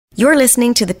You're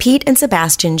listening to the Pete and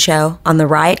Sebastian Show on the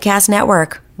Riotcast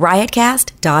Network,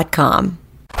 riotcast.com.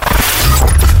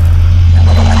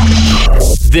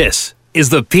 This is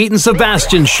the Pete and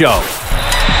Sebastian Show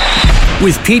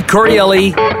with Pete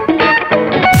Corielli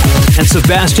and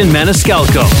Sebastian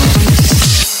Maniscalco.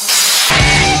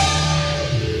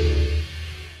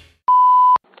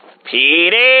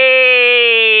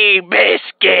 Petey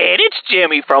Biscuit, it's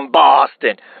Jimmy from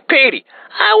Boston. Petey,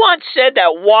 I once said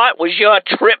that what was your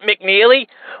trip, McNeely?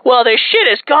 Well, the shit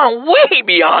has gone way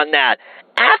beyond that.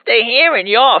 After hearing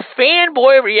your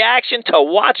fanboy reaction to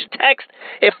Watch Text,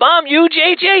 if I'm you,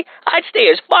 JJ, I'd stay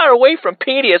as far away from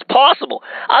Petey as possible.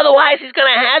 Otherwise, he's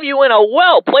gonna have you in a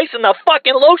well, placing the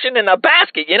fucking lotion in the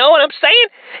basket, you know what I'm saying?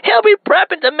 He'll be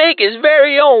prepping to make his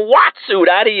very own Watt suit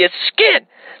out of your skin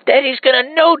that he's gonna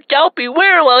no doubt be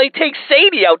wearing while he takes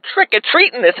Sadie out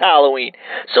trick-or-treating this Halloween.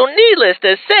 So needless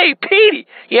to say, Petey,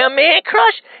 your man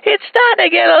crush, it's starting to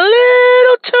get a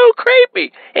little too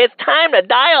creepy. It's time to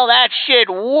dial that shit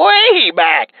way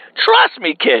back. Trust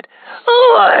me, kid.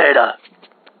 Later.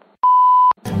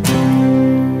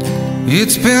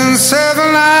 It's been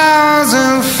 7 hours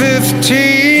and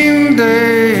 15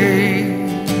 days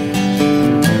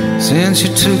since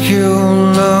you took your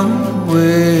love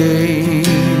away.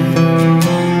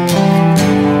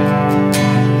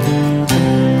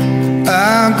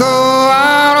 I go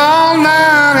out all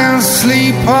night and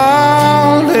sleep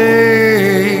all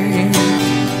day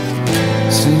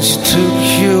since you took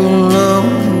your love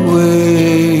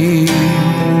away.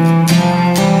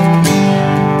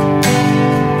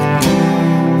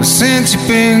 But since you've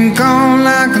been gone,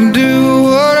 I can do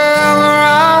whatever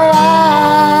I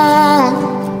want.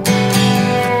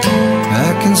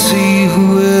 I can see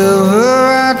whoever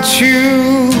I choose.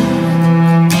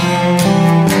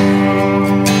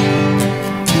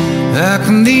 I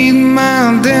can eat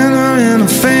my dinner in a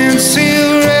fancy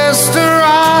restaurant.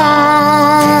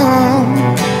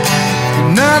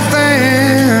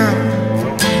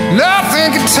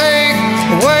 Nothing can take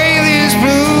away these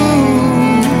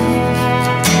blues.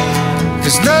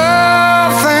 'Cause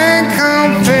nothing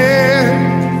compared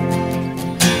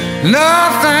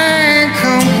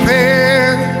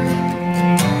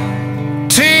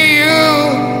to you.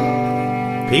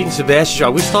 Pete and Sebastian Show.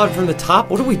 Are we starting from the top?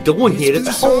 What are we doing here?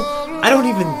 This whole... I don't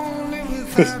even...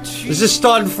 Is this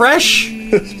starting fresh?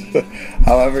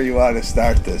 However you want to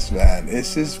start this, man.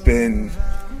 This has been...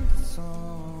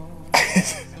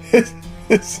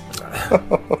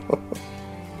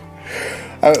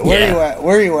 Where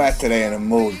are you at today in a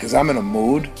mood? Because I'm in a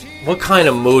mood. What kind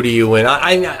of mood are you in?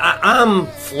 I'm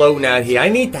floating out here. I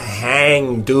need to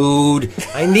hang, dude.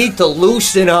 I need to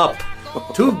loosen up.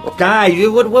 Two guys,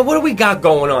 what do we got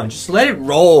going on? Just let it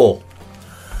roll.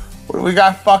 What do we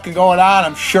got fucking going on?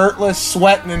 I'm shirtless,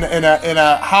 sweating in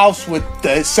a house with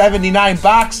 79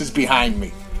 boxes behind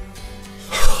me.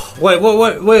 Wait,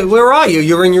 where are you?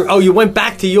 You're in your... Oh, you went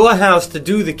back to your house to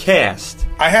do the cast.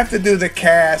 I have to do the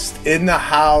cast in the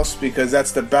house because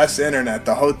that's the best internet.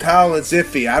 The hotel is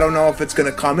iffy. I don't know if it's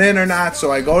going to come in or not, so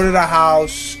I go to the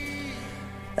house,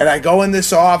 and I go in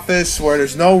this office where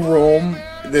there's no room,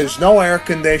 there's no air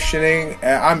conditioning.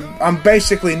 I'm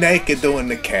basically naked doing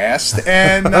the cast,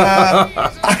 and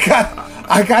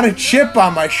I got a chip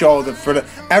on my shoulder for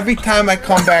every time I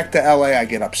come back to LA. I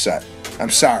get upset.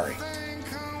 I'm sorry.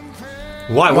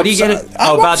 Why? What are you getting?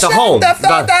 Oh, about the home.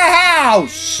 About the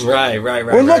house. Right.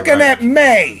 We're looking at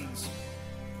May.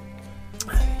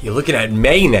 You're looking at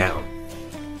May now.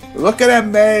 We're looking at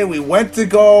May. We went to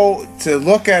go to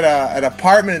look at an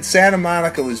apartment in Santa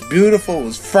Monica. It was beautiful. It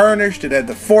was furnished. It had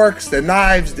the forks, the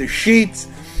knives, the sheets.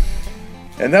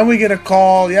 And then we get a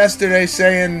call yesterday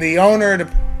saying the owner of the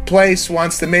place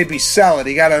wants to maybe sell it.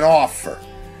 He got an offer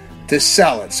to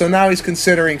sell it. So now he's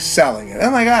considering selling it.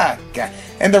 I'm like, God.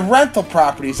 And the rental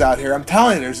properties out here, I'm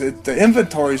telling you, the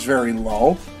inventory is very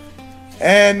low.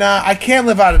 And I can't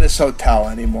live out of this hotel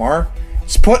anymore.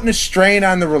 It's putting a strain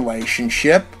on the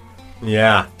relationship.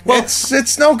 Yeah. Well,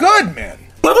 it's no good, man.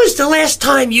 When was the last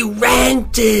time you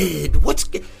rented?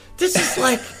 This is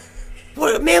like...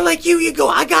 What, a man like you go,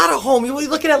 I got a home. You're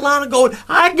looking at Lana going,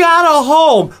 I got a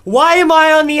home. Why am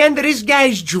I on the end of this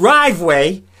guy's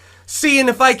driveway seeing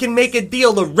if I can make a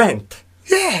deal to rent?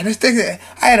 Yeah,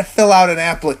 I had to fill out an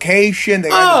application. They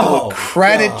had to do a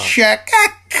credit check.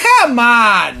 Come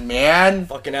on, man.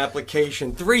 Fucking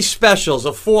application. 3 specials,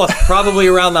 a 4th, probably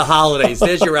around the holidays.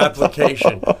 There's your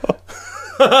application.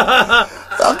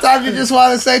 Sometimes you just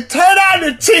want to say, turn on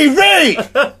the TV.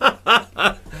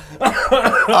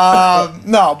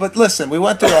 No, but listen, we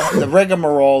went through the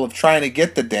rigmarole of trying to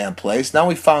get the damn place. Now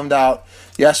we found out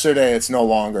yesterday it's no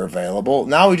longer available.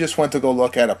 Now we just went to go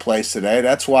look at a place today.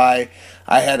 That's why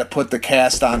I had to put the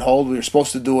cast on hold. We were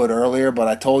supposed to do it earlier, but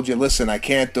I told you, listen, I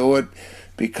can't do it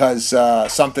because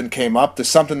something came up. The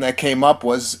something that came up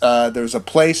was there's a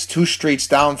place 2 streets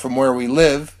down from where we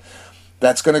live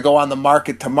that's going to go on the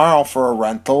market tomorrow for a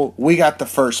rental. We got the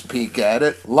first peek at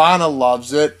it. Lana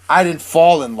loves it. I didn't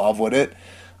fall in love with it,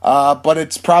 but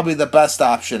it's probably the best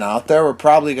option out there. We're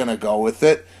probably going to go with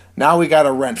it. Now we got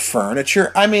to rent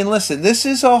furniture. I mean, listen, this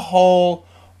is a whole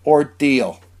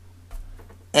ordeal.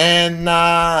 And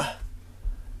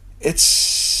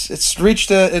it's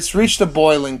reached a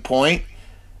boiling point.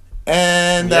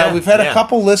 And we've had a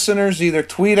couple listeners either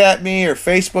tweet at me or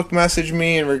Facebook message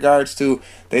me in regards to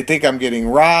they think I'm getting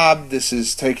robbed. This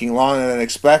is taking longer than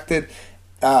expected.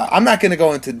 I'm not going to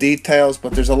go into details,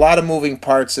 but there's a lot of moving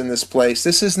parts in this place.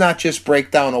 This is not just break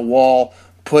down a wall,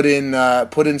 put in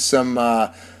some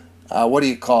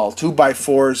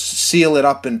 2x4s, seal it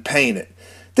up and paint it.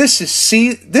 This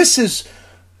is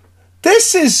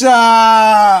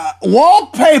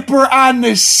wallpaper on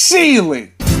the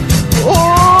ceiling.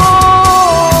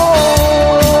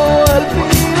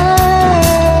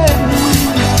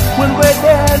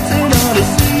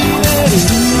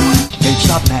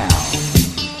 Stop now.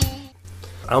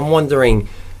 I'm wondering,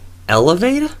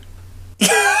 elevator?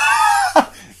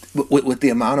 With the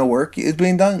amount of work is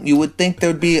being done, you would think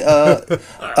there'd be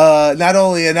not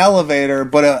only an elevator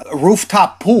but a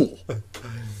rooftop pool.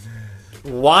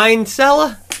 Wine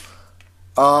cellar?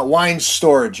 Wine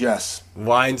storage, yes.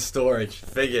 Wine storage,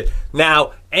 figured.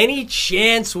 Now, any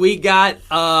chance we got,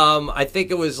 I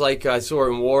think it was like I saw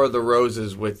in War of the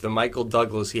Roses with the Michael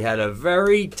Douglas, he had a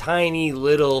very tiny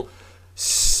little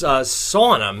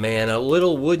sauna, man, a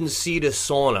little wooden seater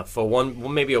sauna for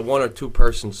maybe a 1 or 2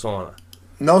 person sauna.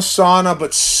 No sauna,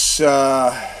 but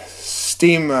steam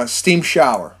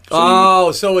shower.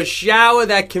 So a shower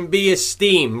that can be a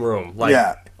steam room. Like,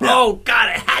 yeah. Oh, God,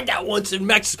 I had that once in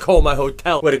Mexico, my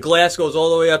hotel, where the glass goes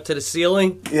all the way up to the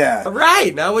ceiling. Yeah. All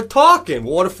right, now we're talking.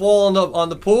 Waterfall on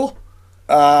the pool?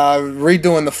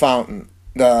 Redoing the fountain,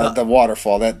 the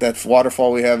waterfall. That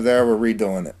waterfall we have there, we're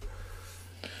redoing it.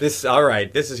 All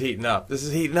right, this is heating up. This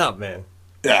is heating up, man.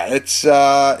 Yeah, it's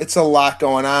a lot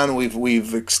going on.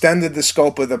 We've extended the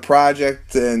scope of the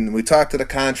project, and we talked to the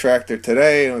contractor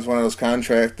today. It was one of those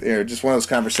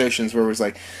conversations where it was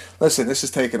like, listen, this is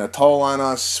taking a toll on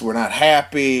us. We're not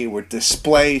happy. We're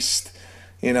displaced.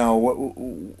 It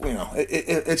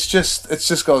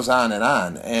just goes on, and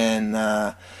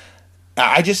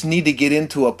I just need to get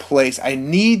into a place. I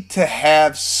need to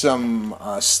have some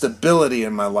stability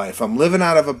in my life. I'm living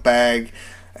out of a bag.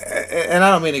 And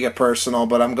I don't mean to get personal,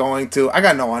 but I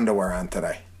got no underwear on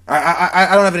today. I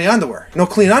don't have any underwear. No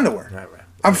clean underwear. All right.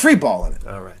 I'm free balling it.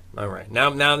 All right.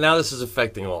 Now this is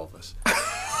affecting all of us.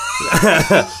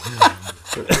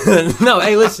 No,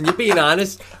 hey, listen, you're being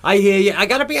honest. I hear you. I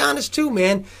got to be honest too,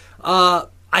 man.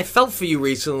 I felt for you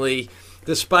recently.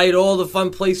 Despite all the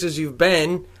fun places you've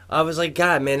been, I was like,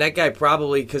 God, man, that guy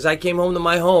probably, because I came home to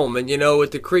my home, and,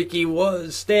 with the creaky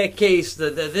staircase, the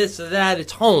this or that,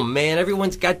 it's home, man.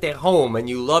 Everyone's got their home, and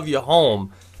you love your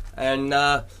home. And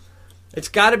it's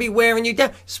got to be wearing you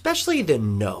down, especially the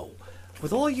no.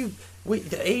 With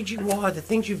the age you are, the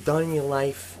things you've done in your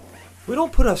life, we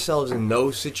don't put ourselves in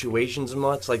those situations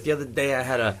much. Like the other day, I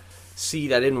had a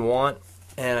seat I didn't want,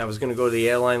 and I was going to go to the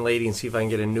airline lady and see if I can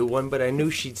get a new one, but I knew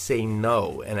she'd say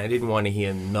no, and I didn't want to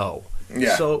hear no.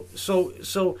 Yeah. So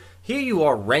here you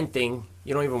are renting.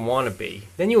 You don't even want to be.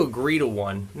 Then you agree to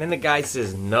one. And then the guy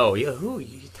says no. Who?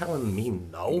 You telling me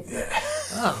no? Yeah.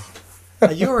 Oh,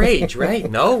 at your age,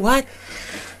 right? No, what?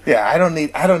 Yeah, I don't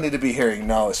need to be hearing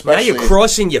no. Especially now you're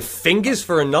crossing your fingers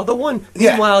for another one. Yeah.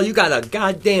 Meanwhile, you got a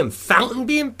goddamn fountain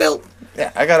being built.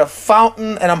 Yeah, I got a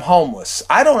fountain and I'm homeless.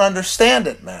 I don't understand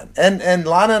it, man. And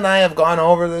Lana and I have gone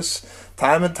over this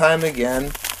time and time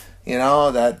again.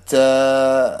 I'll lay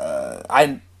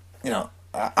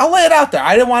it out there.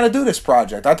 I didn't want to do this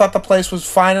project. I thought the place was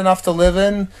fine enough to live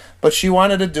in, but she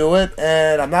wanted to do it,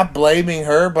 and I'm not blaming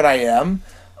her, but I am.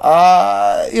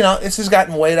 This has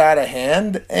gotten way out of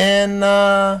hand, and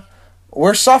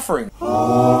we're suffering.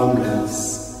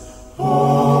 Homeless,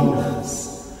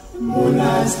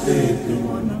 moonlight sleeping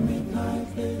on a midnight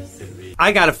face.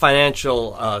 I got a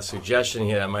financial suggestion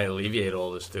here that might alleviate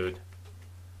all this, dude.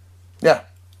 Yeah.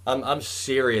 I'm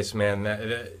serious,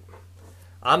 man.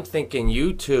 I'm thinking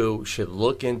you two should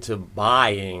look into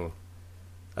buying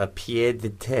a pied de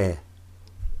terre.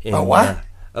 A what?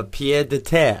 A pied de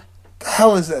terre The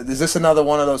hell is that? Is this another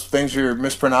one of those things you're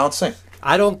mispronouncing?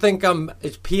 I don't think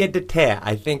it's pied de terre.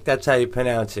 I think that's how you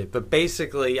pronounce it. But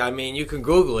basically, I mean, you can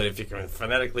Google it if you can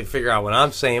phonetically figure out what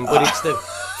I'm saying. But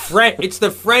it's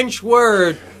the French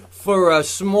word for a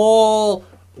small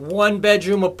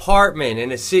one-bedroom apartment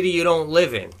in a city you don't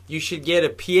live in. You should get a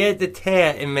pied de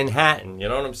terre in Manhattan. You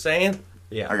know what I'm saying?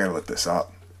 Yeah. I gotta look this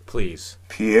up. Please.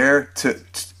 Pierre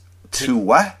to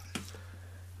what?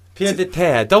 Pied de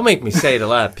terre. Don't make me say it a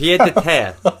lot. Pied de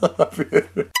terre.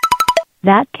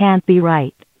 That can't be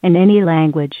right in any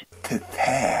language.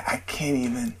 I can't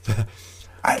even.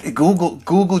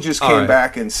 Google just came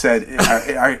back and said,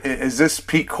 "Is this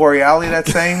Pete Corielli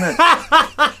that's saying that?"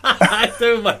 I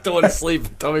threw my daughter to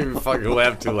sleep. Don't even fucking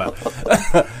laugh too loud.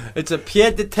 It's a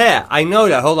pied de terre. I know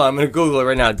that. Hold on, I'm gonna Google it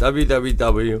right now.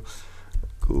 www.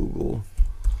 Google.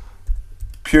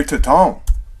 Pied de terre.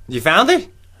 You found it?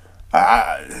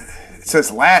 It says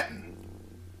Latin.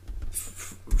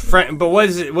 But what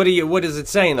is it? What is it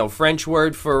saying though? French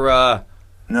word for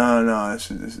No.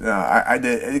 I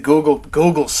did.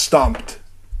 Google stumped.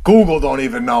 Google don't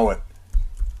even know it.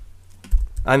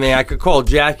 I mean, I could call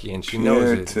Jackie and she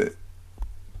knows it.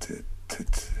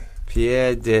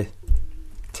 Pied de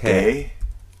terre.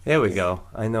 There we go.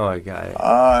 I know I got it.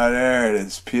 There it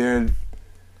is. Pied.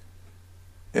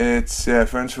 It's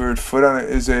French word. Foot on it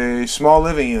is a small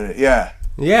living unit. Yeah.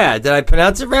 Yeah, did I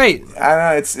pronounce it right? I don't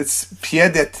know. It's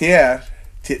pied de terre.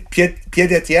 Pied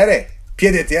de terre.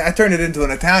 Pied de terre. I turned it into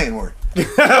an Italian word.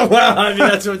 Well, I mean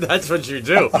that's what you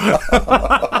do.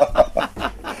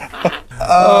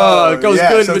 It goes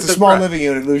good so with it's a small living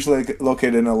unit, usually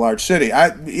located in a large city.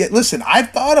 Listen,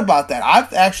 I've thought about that.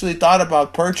 I've actually thought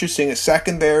about purchasing a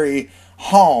secondary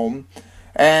home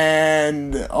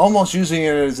and almost using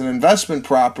it as an investment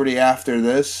property after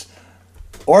this.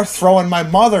 Or throwing my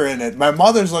mother in it. My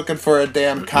mother's looking for a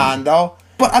damn condo.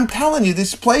 But I'm telling you,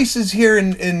 these places here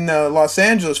in Los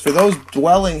Angeles, for those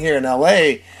dwelling here in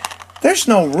L.A., there's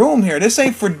no room here. This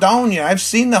ain't Fredonia. I've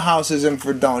seen the houses in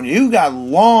Fredonia. You got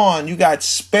lawn. You got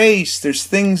space. There's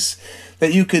things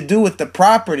that you could do with the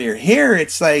property. Here,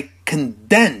 it's like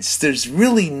condensed. There's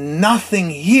really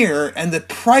nothing here. And the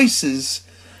prices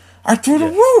are through the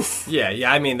roof.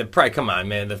 Yeah. I mean, come on,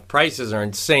 man. The prices are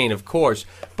insane, of course.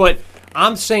 But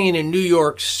I'm saying in New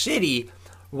York City,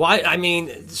 why? I mean,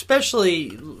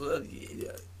 especially,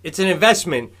 it's an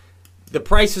investment. The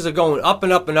prices are going up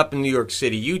and up and up in New York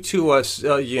City. You two are,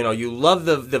 you love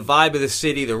the vibe of the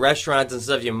city, the restaurants and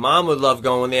stuff. Your mom would love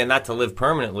going there, not to live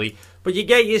permanently, but you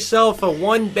get yourself a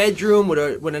one bedroom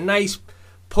with a nice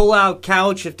pull-out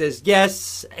couch if there's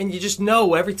guests, and you just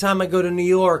know every time I go to New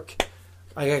York,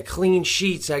 I got clean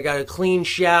sheets, I got a clean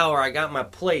shower, I got my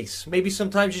place. Maybe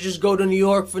sometimes you just go to New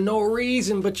York for no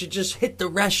reason, but you just hit the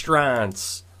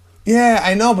restaurants. Yeah,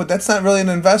 I know, but that's not really an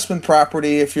investment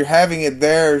property if you're having it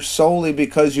there solely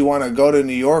because you want to go to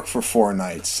New York for 4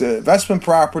 nights. Investment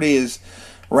property is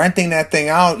renting that thing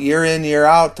out year in, year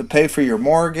out to pay for your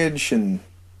mortgage, and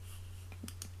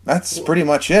that's pretty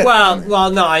much it.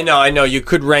 Well, no, I know. You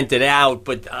could rent it out,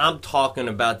 but I'm talking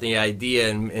about the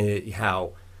idea and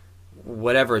how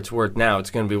whatever it's worth now, it's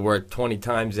going to be worth 20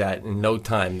 times that in no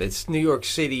time. It's New York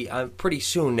City. Pretty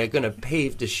soon they're going to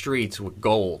pave the streets with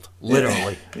gold,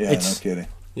 literally. Yeah, no kidding.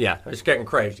 Yeah, it's getting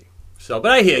crazy. So,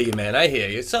 but I hear you, man. I hear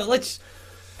you. So let's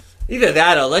either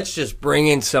that or let's just bring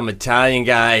in some Italian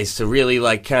guys to really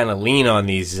kind of lean on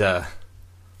these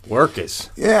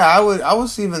workers. Yeah, I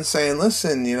was even saying,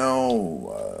 listen,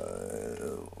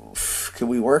 could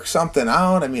we work something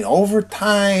out? I mean,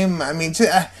 overtime. I mean,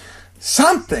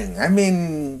 something. I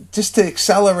mean, just to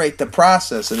accelerate the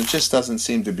process, and it just doesn't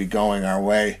seem to be going our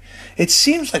way. It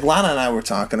seems like Lana and I were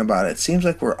talking about it. It seems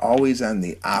like we're always on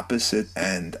the opposite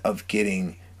end of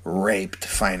getting raped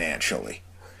financially.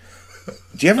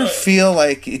 Do you ever feel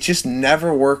like it just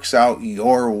never works out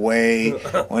your way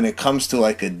when it comes to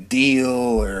a deal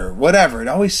or whatever? It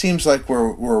always seems like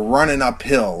we're running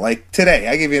uphill. Like today,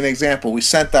 I give you an example. We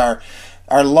sent our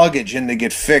luggage in to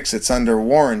get fixed. It's under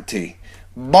warranty.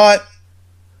 But,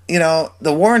 the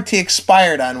warranty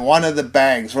expired on one of the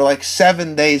bags. We're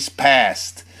 7 days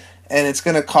past, and it's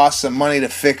going to cost some money to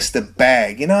fix the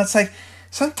bag. It's like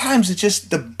sometimes it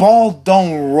just, the ball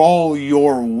don't roll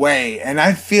your way. And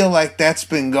I feel like that's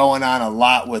been going on a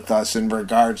lot with us in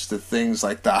regards to things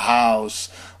like the house,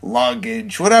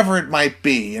 luggage, whatever it might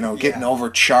be, getting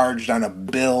overcharged on a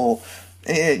bill.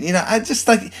 I just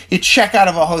you check out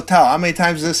of a hotel. How many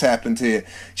times has this happened to you?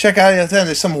 Check out of the hotel and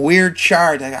there's some weird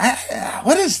charge.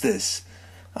 What is this?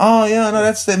 Oh, no,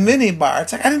 that's the mini bar.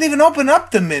 It's I didn't even open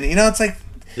up the mini. It's like...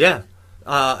 Yeah.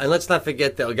 And let's not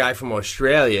forget the guy from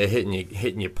Australia hitting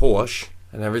your Porsche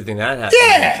and everything that happened.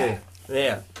 Yeah.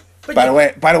 Yeah. But By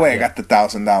the way, I got the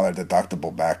 $1,000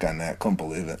 deductible back on that. Couldn't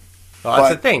believe it. Well,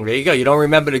 that's the thing. There you go. You don't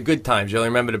remember the good times. You only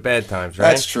remember the bad times, right?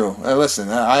 That's true. Listen,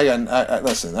 I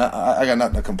got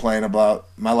nothing to complain about.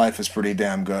 My life is pretty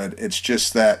damn good. It's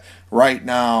just that right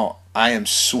now I am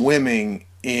swimming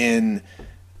in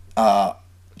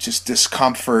just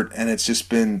discomfort, and it's just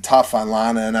been tough on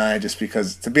Lana and I, just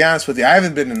because, to be honest with you, I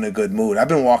haven't been in a good mood. I've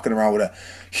been walking around with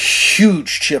a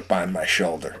huge chip on my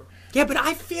shoulder. Yeah, but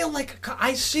I feel like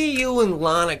I see you and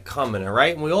Lana coming, all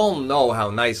right? And we all know how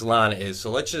nice Lana is,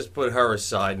 so let's just put her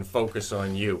aside and focus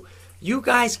on you. You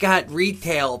guys got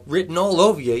retail written all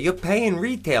over you. You're paying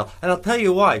retail. And I'll tell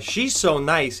you why. She's so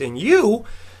nice. And you,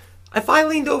 if I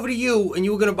leaned over to you and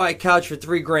you were going to buy a couch for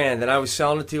 $3,000 and I was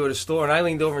selling it to you at a store and I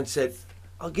leaned over and said,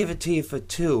 I'll give it to you for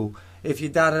 $2,000. If you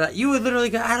da-da-da, you would literally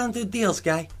go, I don't do deals,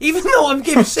 guy. Even though I'm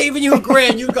saving you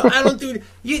 $1,000, you go, I don't do.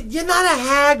 You're not a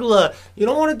haggler. You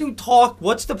don't want to do talk.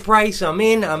 What's the price? I'm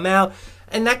in, I'm out.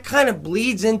 And that kind of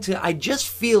bleeds into, I just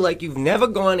feel like you've never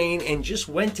gone in and just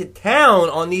went to town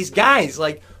on these guys.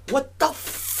 Like, what the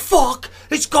fuck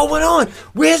is going on?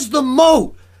 Where's the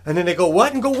moat? And then they go,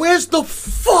 what? And go, where's the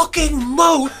fucking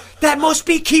moat that must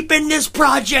be keeping this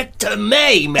project to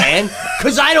May, man?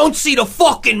 Because I don't see the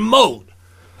fucking moat.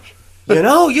 You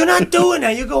know, you're not doing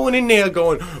that. You're going in there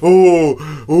going,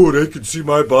 oh, they can see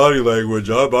my body language.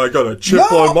 I got a chip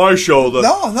on my shoulder.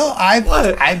 No,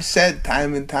 I've said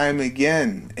time and time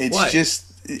again. It's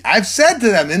just, I've said to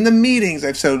them in the meetings,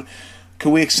 I've said,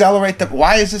 can we accelerate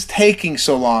why is this taking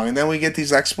so long? And then we get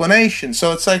these explanations.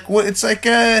 So it's like,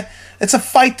 it's a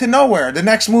fight to nowhere. The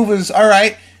next move is, all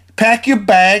right, pack your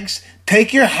bags,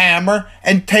 take your hammer,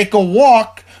 and take a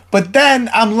walk. But then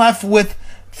I'm left with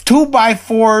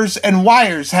 2x4s and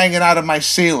wires hanging out of my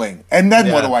ceiling, and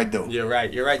then what do I do? You're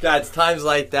right. God, it's times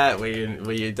like that where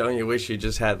you wish you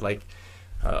just had like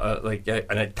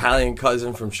an Italian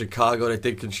cousin from Chicago that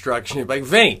did construction. You're like,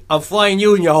 Vinny, I'm flying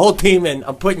you and your whole team in.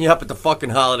 I'm putting you up at the fucking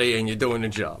Holiday, and you're doing the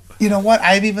job. You know what?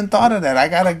 I've even thought of that. I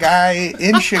got a guy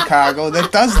in Chicago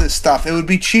that does this stuff. It would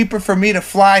be cheaper for me to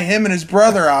fly him and his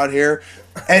brother out here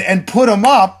and put them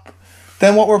up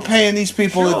than what we're paying these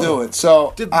people to do it.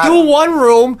 So do one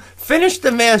room, finish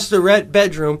the master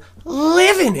bedroom,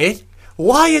 live in it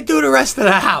while you do the rest of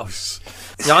the house.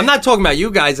 Now, I'm not talking about you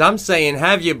guys. I'm saying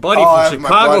have your buddy from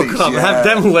Chicago come, have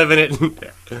them live in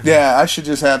it. Yeah, I should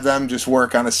just have them just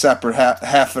work on a separate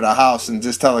half of the house and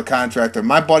just tell the contractor,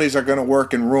 my buddies are going to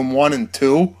work in room 1 and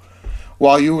 2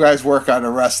 while you guys work on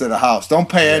the rest of the house. Don't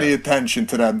pay any attention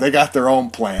to them. They got their own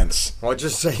plans. Well,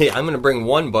 just say, I'm going to bring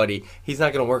one buddy. He's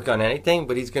not going to work on anything,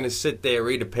 but he's going to sit there,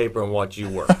 read a paper, and watch you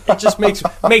work. It just makes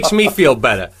me feel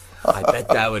better. I bet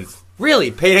that would really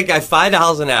pay that guy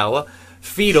 $5 an hour,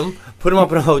 feed him, put him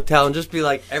up in a hotel, and just be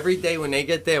like, every day when they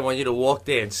get there, I want you to walk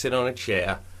there and sit on a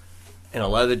chair in a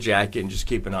leather jacket and just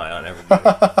keep an eye on everybody.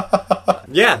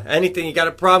 Yeah, anything. You got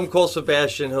a problem, call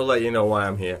Sebastian. He'll let you know why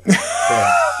I'm here.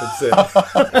 Yeah, that's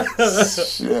it.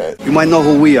 Shit. You might know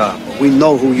who we are, but we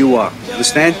know who you are.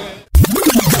 Understand?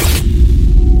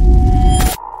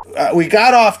 We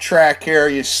got off track here.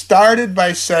 You started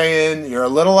by saying you're a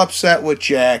little upset with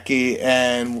Jackie,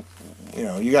 and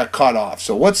you got cut off.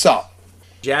 So what's up?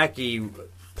 Jackie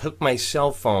took my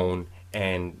cell phone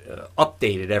and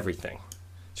updated everything.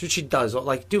 That's what she does.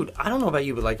 Like, dude, I don't know about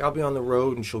you, but like, I'll be on the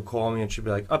road and she'll call me and she'll be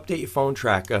like, update your phone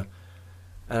tracker.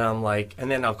 And I'm like,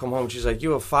 and then I'll come home and she's like,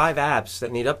 you have 5 apps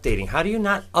that need updating. How do you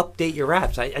not update your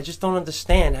apps? I just don't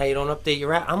understand how you don't update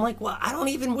your app. I'm like, well,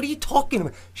 what are you talking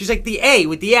about? She's like, the A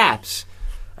with the apps.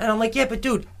 And I'm like, yeah, but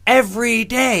dude, every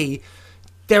day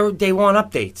they want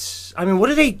updates. I mean, what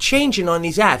are they changing on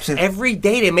these apps? Every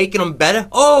day they're making them better.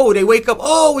 Oh, they wake up,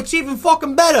 oh, it's even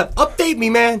fucking better. Update me,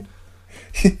 man.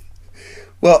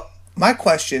 Well, my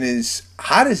question is,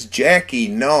 how does Jackie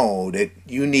know that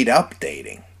you need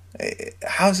updating?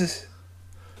 How's this?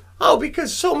 Oh,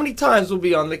 because so many times we'll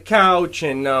be on the couch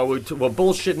and we're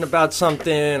bullshitting about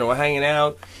something or hanging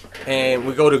out, and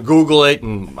we go to Google it,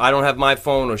 and I don't have my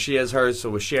phone or she has hers, so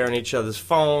we're sharing each other's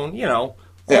phone, all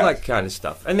that kind of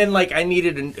stuff. And then, like, I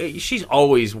needed, she's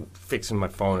always fixing my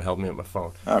phone and helping me with my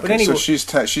phone. Okay, but anyway, so she's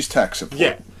tech support.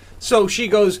 Yeah. So she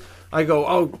goes, I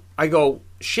go,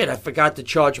 shit, I forgot to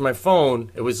charge my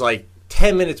phone. It was like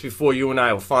 10 minutes before you and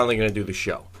I were finally going to do the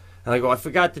show. And I go, I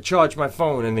forgot to charge my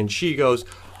phone. And then she goes,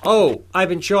 oh, I've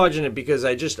been charging it because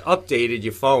I just updated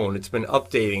your phone. It's been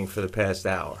updating for the past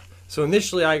hour. So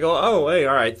initially I go, oh, hey,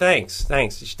 all right, thanks.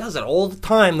 She does it all the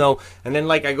time, though. And then,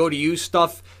 like, I go to use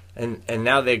stuff, and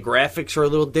now their graphics are a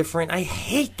little different. I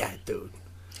hate that, dude.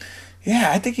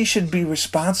 Yeah, I think you should be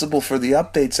responsible for the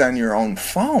updates on your own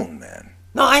phone, man.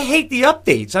 No, I hate the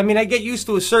updates. I mean, I get used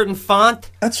to a certain font.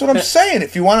 That's what I'm saying.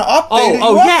 If you want to update it,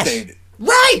 update it.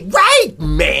 Right,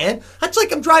 man. That's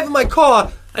like I'm driving my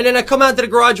car, and then I come out to the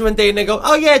garage one day, and they go,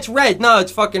 "Oh yeah, it's red." No,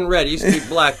 it's fucking red. It used to be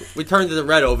black. We turned to the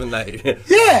red overnight.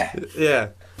 Yeah. Yeah.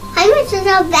 Hi, Mr.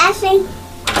 Sebastian.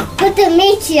 Good to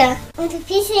meet you. I'm the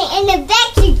person in the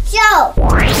back to Joe.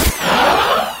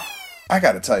 I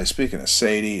got to tell you, speaking of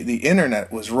Sadie, the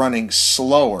internet was running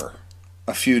slower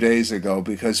a few days ago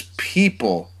because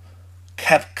people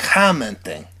kept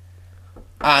commenting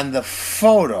on the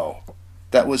photo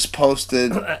that was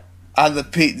posted on the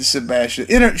Pete and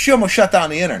Sebastian. She almost shut down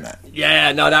the internet.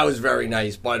 Yeah, no, that was very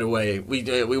nice. By the way, we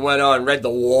went on, read the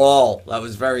wall. That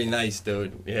was very nice,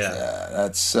 dude. Yeah,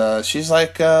 that's she's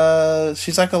like a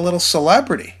little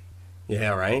celebrity.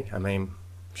 Yeah, right. I mean,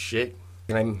 shit.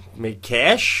 Can I make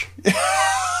cash?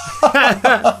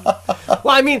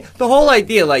 Well, I mean, the whole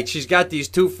idea, like, she's got these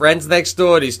two friends next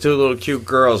door, these two little cute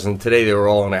girls, and today they were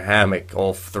all in a hammock,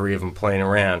 all three of them playing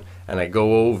around, and I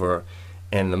go over,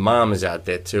 and the mom is out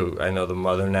there, too. I know the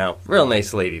mother now. Real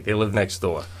nice lady. They live next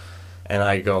door. And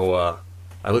I go,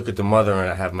 I look at the mother, and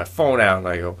I have my phone out, and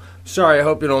I go, sorry, I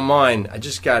hope you don't mind. I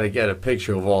just got to get a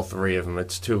picture of all three of them.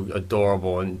 It's too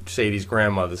adorable, and Sadie's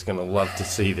grandmother's going to love to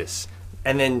see this.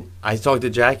 And then I talked to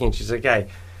Jackie, and she's like, hey,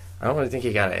 I don't really think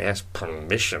you got to ask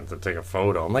permission to take a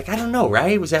photo. I'm like, I don't know,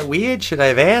 right? Was that weird? Should I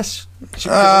have asked?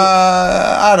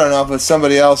 I don't know. If it's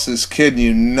somebody else's kid,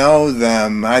 you know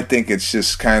them. I think it's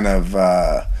just kind of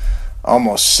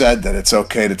almost said that it's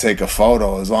okay to take a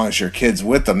photo as long as your kid's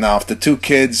with them. Now, if the two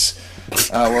kids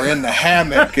were in the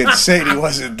hammock and Sadie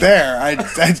wasn't there,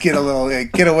 I'd get a little,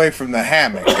 get away from the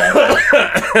hammock.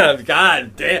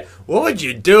 God damn. What would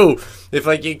you do if,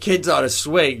 like, your kid's on a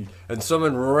swing and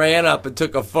someone ran up and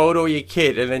took a photo of your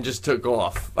kid and then just took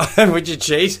off? Would you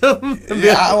chase him?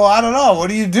 Yeah, well, I don't know. What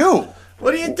do you do?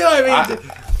 What do you do? I mean,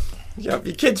 if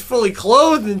your kid's fully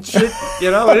clothed and shit,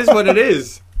 it is what it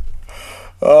is.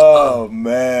 Oh,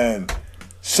 man.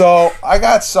 So, I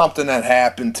got something that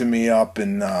happened to me up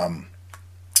in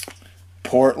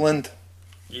Portland.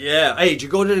 Yeah. Hey, did you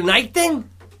go to the night thing?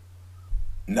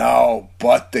 No,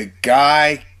 but the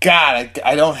guy, God,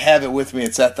 I don't have it with me.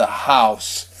 It's at the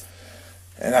house.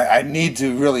 And I need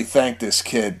to really thank this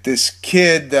kid. This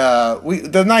kid,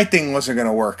 the night thing wasn't going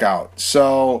to work out.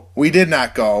 So we did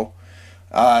not go.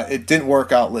 It didn't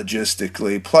work out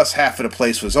logistically. Plus, half of the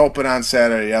place was open on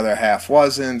Saturday, the other half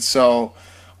wasn't. So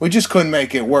we just couldn't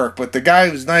make it work. But the guy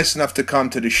was nice enough to come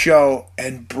to the show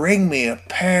and bring me a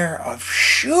pair of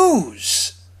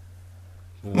shoes.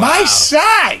 Wow. My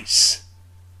size.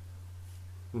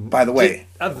 By the way.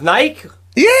 Of Nike?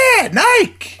 Yeah,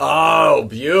 Nike. Oh,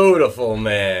 beautiful,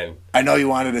 man. I know you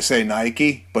wanted to say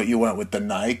Nike, but you went with the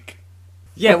Nike.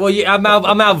 Yeah, well,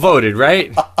 I'm outvoted,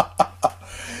 right?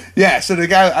 Yeah, so the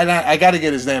guy, I got to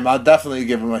get his name. I'll definitely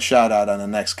give him a shout out on the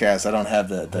next cast. I don't have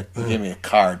give me a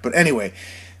card. But anyway,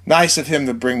 nice of him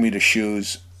to bring me the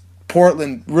shoes.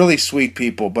 Portland, really sweet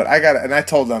people. But I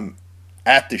told them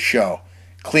at the show,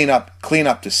 clean up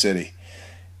the city.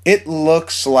 It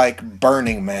looks like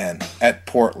Burning Man at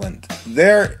Portland.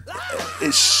 There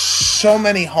is so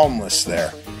many homeless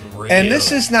there. Really? And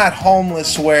this is not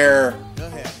homeless where,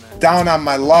 down on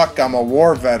my luck, I'm a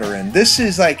war veteran. This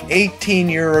is like 18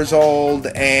 years old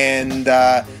and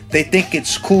they think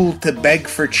it's cool to beg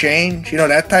for change. You know,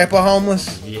 that type of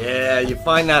homeless? Yeah, you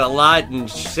find that a lot in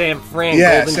San Fran,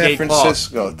 yeah, Golden San Gate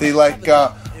Francisco. Park. They like,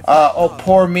 oh,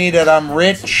 poor me that I'm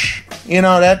rich. You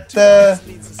know,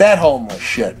 that homeless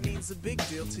shit.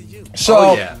 So,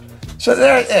 oh, yeah. So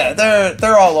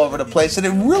they're all over the place, and it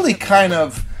really kind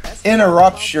of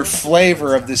interrupts your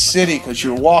flavor of the city because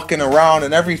you're walking around,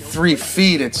 and every 3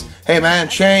 feet it's, hey man,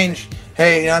 change.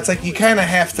 Hey, it's like you kind of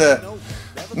have to.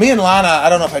 Me and Lana, I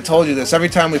don't know if I told you this. Every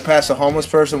time we pass a homeless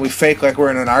person, we fake like we're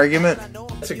in an argument.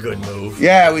 That's a good move.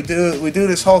 Yeah, we do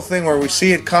this whole thing where we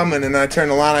see it coming, and I turn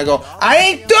to Lana and I go, I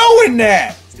ain't doing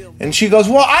that. And she goes,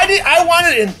 well, I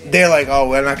wanted it. And they're like, oh,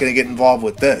 we're not going to get involved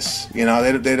with this. They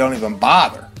don't even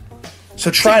bother. So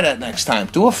try that next time.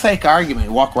 Do a fake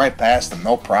argument. Walk right past them.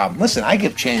 No problem. Listen, I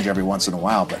give change every once in a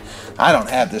while, but I don't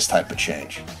have this type of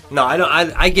change. No, I don't.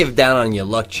 I give down on your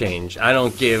luck change. I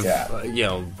don't give,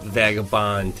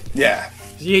 vagabond. Yeah.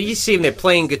 You see them, they're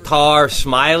playing guitar,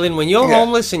 smiling. When you're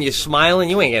homeless and you're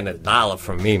smiling, you ain't getting $1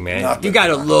 from me, man. Nothing. You got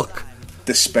to look.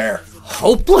 Despair.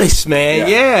 Hopeless, man.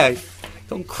 Yeah.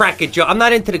 Don't crack a joke. I'm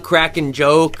not into the cracking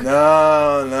joke. No,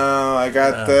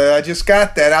 I just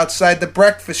got that outside the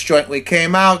breakfast joint. We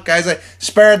came out, guys like,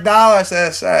 spare $1. I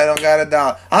said, sorry, I don't got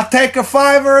 $1. I'll take a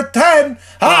 5 or a 10.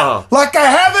 Like I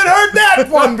haven't heard that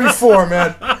one before,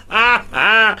 man.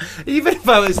 Even if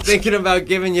I was thinking about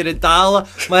giving you the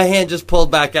 $1, my hand just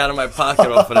pulled back out of my pocket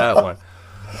off of that one.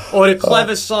 Or the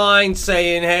clever sign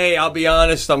saying, hey, I'll be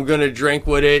honest, I'm going to drink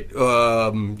with it.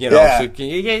 So can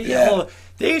you get... Well,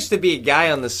 there used to be a guy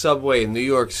on the subway in New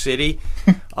York City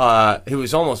who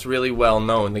was almost really well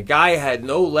known. The guy had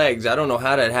no legs. I don't know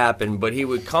how that happened, but he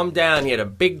would come down. He had a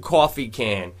big coffee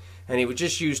can, and he would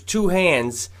just use 2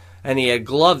 hands, and he had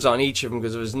gloves on each of them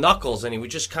because of his knuckles, and he would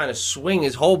just kind of swing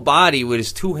his whole body with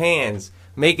his 2 hands,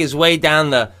 make his way down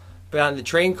the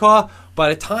train car. By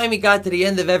the time he got to the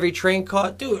end of every train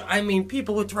car, dude, I mean,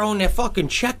 people were throwing their fucking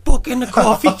checkbook in the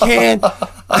coffee can.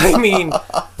 I mean,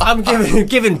 I'm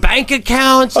giving bank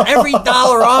accounts, every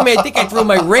dollar on me. I think I threw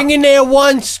my ring in there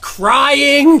once,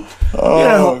 crying.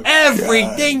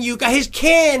 Everything God. You got. His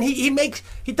can, he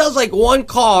does like one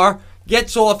car,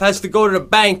 gets off, has to go to the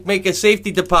bank, make a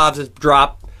safety deposit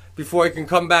drop before he can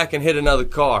come back and hit another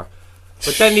car.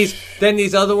 But then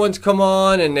these other ones come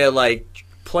on and they're like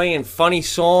playing funny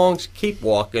songs. Keep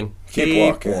walking.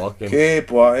 Keep walking.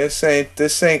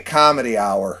 This ain't comedy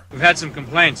hour. We've had some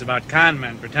complaints about con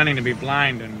men pretending to be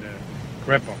blind and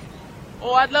crippled.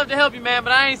 Oh, I'd love to help you, man,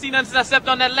 but I ain't seen nothing since I stepped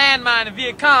on that landmine in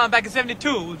Viet Cong back in '72.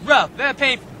 It was rough, very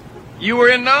painful. You were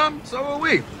in Nam? So were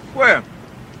we. Where?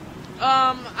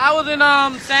 I was in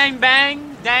Sang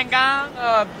Bang, Dangang.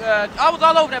 I was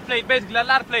all over that place, basically. A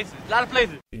lot of places.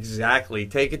 Exactly.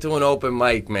 Take it to an open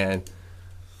mic, man.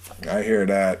 I hear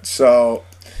that. So,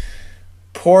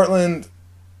 Portland,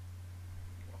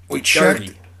 we checked.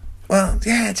 Dirty. Well,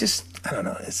 yeah, I don't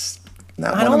know. It's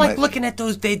not. I don't like looking at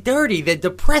those. They're dirty. They're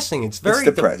depressing. It's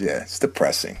depressing. It's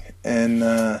depressing. And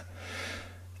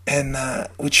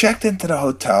we checked into the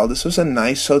hotel. This was a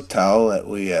nice hotel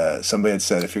that somebody had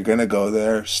said, if you're gonna go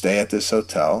there, stay at this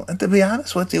hotel. And to be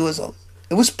honest with you,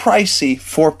 it was pricey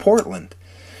for Portland.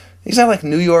 These are like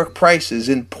New York prices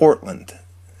in Portland.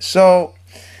 So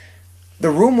the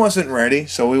room wasn't ready,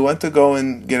 so we went to go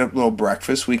and get a little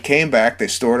breakfast. We came back. They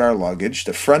stored our luggage.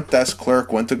 The front desk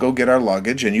clerk went to go get our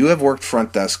luggage, and you have worked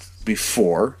front desk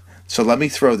before, so let me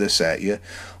throw this at you.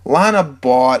 Lana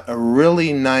bought a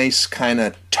really nice kind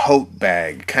of tote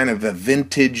bag, kind of a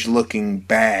vintage-looking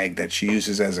bag that she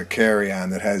uses as a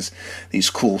carry-on that has these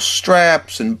cool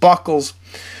straps and buckles.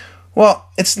 Well,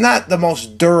 it's not the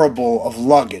most durable of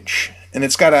luggage, and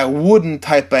it's got a wooden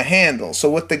type of handle. So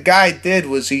what the guy did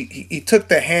was he took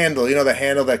the handle, the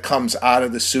handle that comes out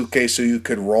of the suitcase so you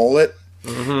could roll it.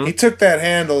 Mm-hmm. He took that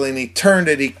handle and he turned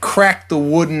it, he cracked the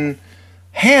wooden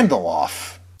handle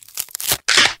off.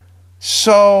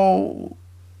 So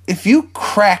if you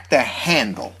cracked a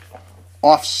handle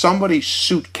off somebody's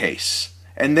suitcase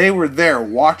and they were there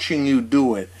watching you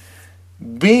do it,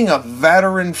 being a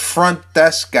veteran front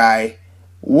desk guy,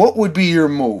 what would be your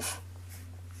move?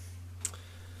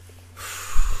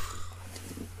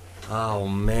 Oh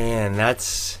man,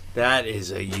 that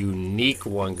is a unique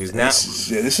one because now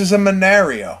this is a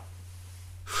Monario.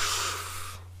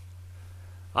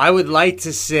 I would like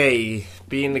to say,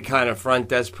 being the kind of front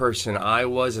desk person I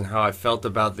was and how I felt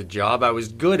about the job, I was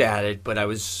good at it, but I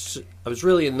was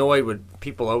really annoyed with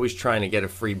people always trying to get a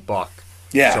free buck.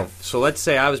 Yeah. So let's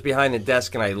say I was behind the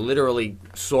desk and I literally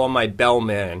saw my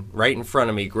bellman right in front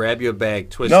of me grab your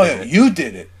bag, twist it. No, you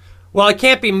did it. Well, it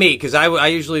can't be me because I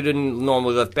usually didn't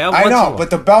normally lift bell. I know, but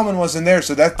the bellman wasn't there,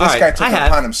 so this guy took it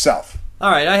upon himself.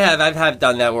 All right, I have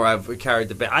done that where I've carried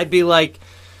the bag. I'd be like,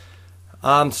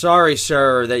 I'm sorry,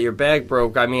 sir, that your bag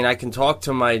broke. I mean, I can talk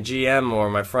to my GM or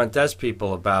my front desk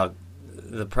people about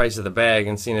the price of the bag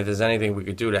and seeing if there's anything we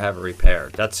could do to have it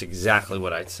repaired. That's exactly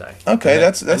what I'd say. Okay,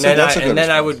 that's a good response. And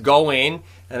then I would go in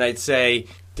and I'd say,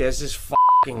 there's this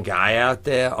fucking guy out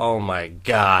there. Oh, my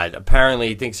God. Apparently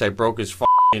he thinks I broke his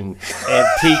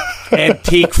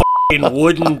antique fucking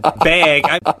wooden bag.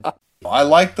 I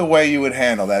like the way you would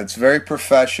handle that. It's very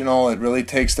professional. It really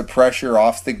takes the pressure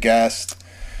off the guest.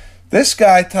 This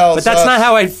guy tells us... But that's not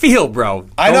how I feel, bro.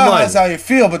 I know that's how you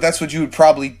feel, but that's what you would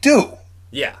probably do.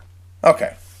 Yeah.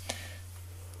 Okay.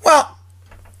 Well,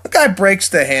 the guy breaks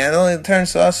the handle and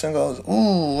turns to us and goes,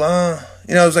 ooh,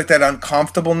 it's like that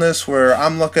uncomfortableness where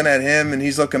I'm looking at him and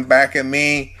he's looking back at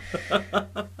me.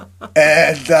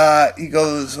 And he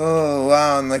goes, oh,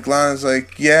 wow. And like Lana's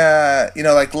like, yeah.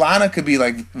 Like Lana could be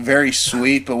like very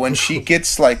sweet, but when she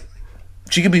gets like,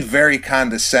 she could be very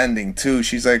condescending too.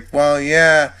 She's like, well,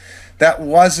 yeah, that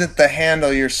wasn't the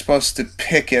handle you're supposed to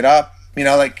pick it up You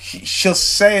know, like she'll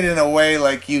say it in a way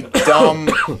like you dumb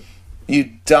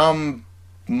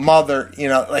mother, you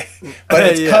know, like, but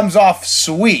it comes off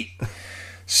sweet.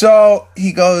 So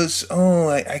he goes, oh,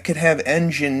 I could have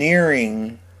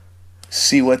engineering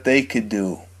see what they could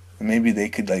do. Maybe they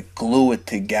could like glue it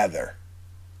together.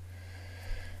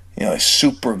 You know,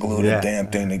 super glue the damn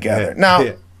thing together. Now,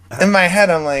 in my head,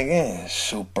 I'm like,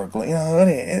 super glue. You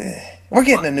know, we're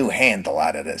getting a new handle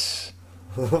out of this.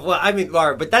 Well, I mean,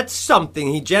 all right, but that's something.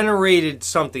 He generated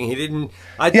something. He didn't.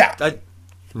 I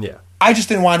just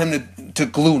didn't want him to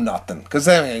glue nothing, because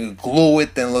then you glue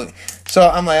it, then look. So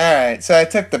I'm like, all right. So I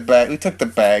took the bag. We took the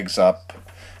bags up,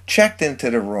 checked into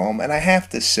the room, and I have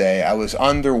to say I was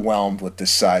underwhelmed with the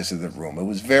size of the room. It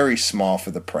was very small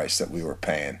for the price that we were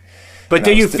paying. But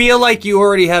do you feel like you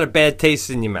already had a bad taste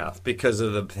in your mouth because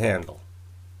of the handle?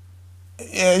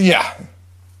 Yeah.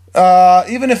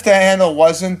 Even if the handle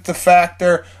wasn't the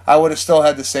factor, I would have still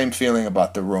had the same feeling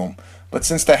about the room. But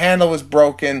since the handle was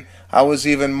broken, I was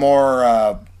even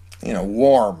more,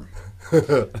 warm.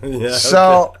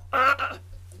 So,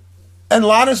 and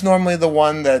Lana's normally the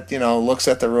one that, looks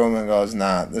at the room and goes,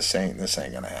 nah, this ain't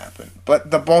gonna happen.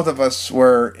 But the both of us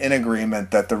were in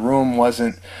agreement that the room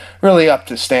wasn't really up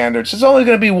to standards. It's only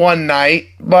gonna be one night,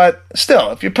 but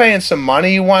still, if you're paying some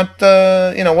money, you want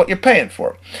what you're paying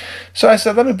for. So I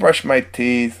said, let me brush my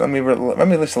teeth. Let me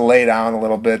just lay down a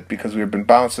little bit, because we've been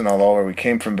bouncing all over. We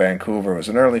came from Vancouver. It was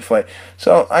an early flight.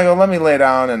 So I go, let me lay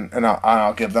down and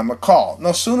I'll give them a call.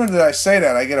 No sooner did I say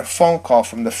that, I get a phone call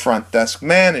from the front desk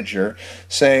manager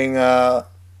saying, hi,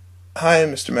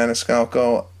 Mr.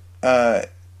 Maniscalco.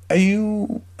 Are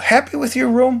you happy with your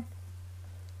room?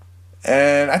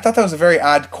 And I thought that was a very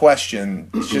odd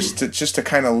question, just to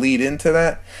kind of lead into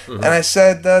that. Mm-hmm. And I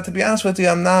said, to be honest with you,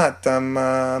 I'm not. I'm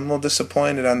a little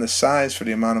disappointed on the size for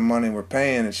the amount of money we're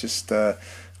paying. It's just a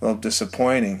little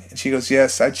disappointing. And she goes,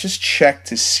 yes, I just checked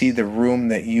to see the room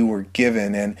that you were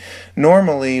given. And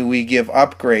normally we give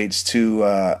upgrades to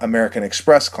American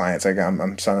Express clients. I'm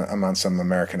on some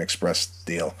American Express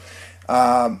deal.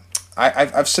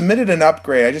 I've submitted an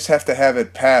upgrade. I just have to have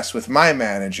it passed with my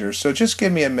manager. So just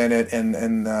give me a minute,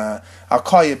 and I'll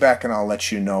call you back, and I'll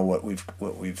let you know what we've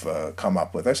come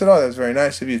up with. I said, oh, that was very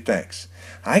nice of you. Thanks.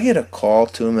 I get a call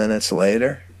 2 minutes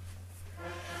later.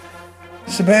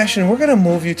 Sebastian, we're going to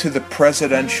move you to the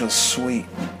presidential suite.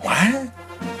 What?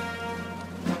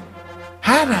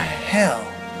 How the hell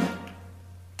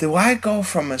do I go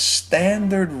from a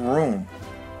standard room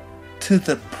to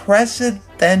the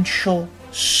presidential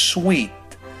suite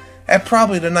at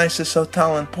probably the nicest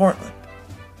hotel in Portland?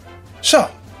 So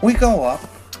we go up.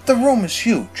 The room is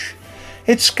huge.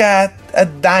 It's got a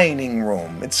dining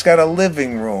room. It's got a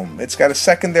living room. It's got a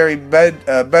secondary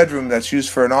bedroom that's used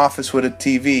for an office with a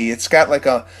TV. It's got like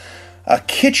a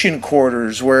kitchen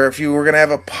quarters where if you were going to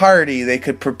have a party, they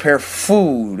could prepare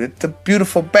food. It's a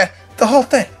beautiful bed. The whole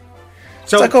thing.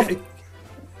 So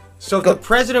if the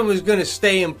president was going to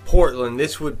stay in Portland,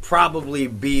 this would probably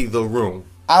be the room.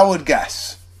 I would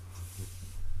guess.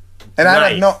 And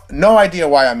nice. I have no idea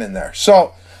why I'm in there.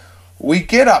 So we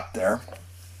get up there,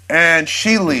 and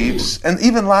she leaves. And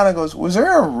even Lana goes, was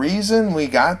there a reason we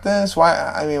got this? Why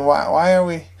are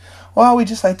we... Well, we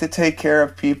just like to take care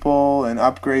of people and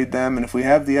upgrade them. And if we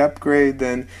have the upgrade,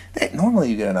 then...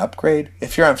 normally you get an upgrade.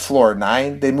 If you're on floor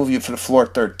 9, they move you to floor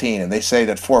 13. And they say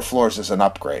that 4 floors is an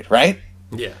upgrade, right?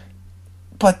 Yeah.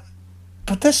 But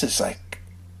this is like...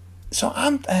 So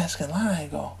I'm asking Lana, I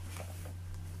go,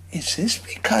 is this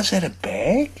because of the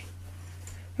bag?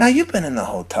 Now, you've been in the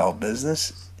hotel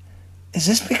business. Is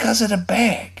this because of the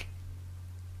bag?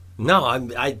 No,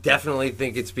 I definitely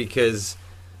think it's because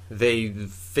they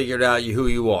figured out who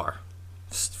you are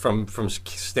from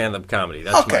stand-up comedy.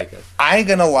 That's okay. I ain't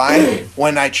gonna lie.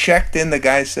 When I checked in, the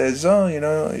guy says,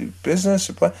 business?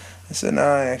 I said, no,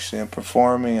 I'm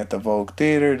performing at the Vogue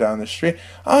Theater down the street.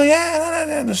 Oh, yeah,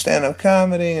 I understand stand-up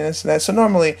comedy and this and that. So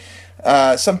normally,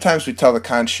 sometimes we tell the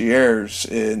concierge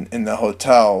in the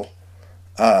hotel,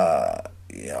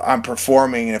 I'm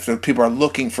performing, and if the people are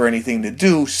looking for anything to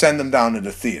do, send them down to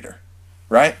the theater,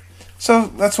 right? So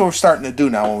that's what we're starting to do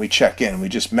now when we check in. We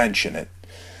just mention it.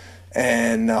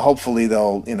 And hopefully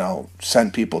they'll,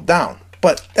 send people down.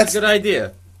 But that's a good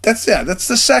idea. That's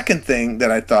the second thing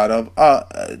that I thought of.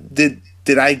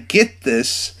 Did I get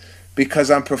this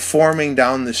because I'm performing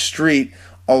down the street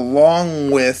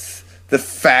along with the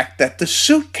fact that the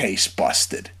suitcase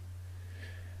busted?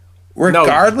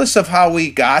 Regardless of how we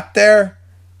got there,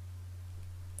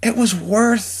 it was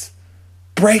worth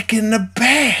breaking the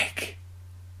bag.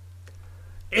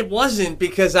 It wasn't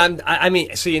because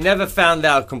so you never found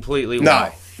out completely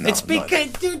why. It's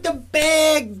because, dude, the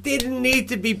bag didn't need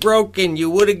to be broken. You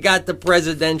would have got the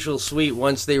presidential suite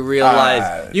once they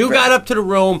realized. You got up to the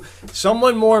room.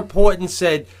 Someone more important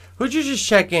said, "Would you just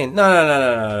check in?"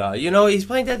 No. You know, he's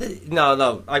playing that.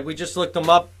 No. We just looked him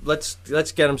up. Let's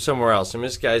get him somewhere else. And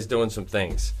this guy's doing some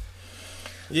things.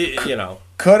 You know.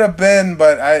 Could have been,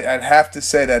 but I'd have to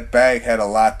say that bag had a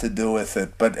lot to do with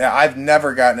it. But I've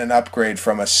never gotten an upgrade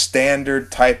from a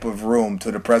standard type of room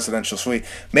to the presidential suite.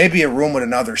 Maybe a room with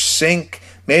another sink,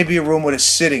 maybe a room with a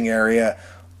sitting area,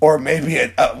 or maybe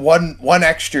one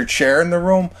extra chair in the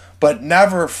room, but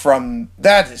never from...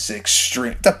 That is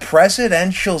extreme. The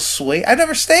presidential suite? I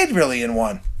never stayed really in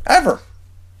one, ever.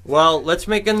 Well, let's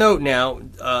make a note now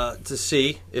to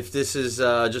see if this is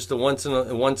just a once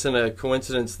in a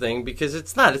coincidence thing, because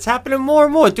it's not. It's happening more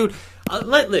and more, dude.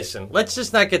 Listen, let's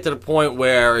just not get to the point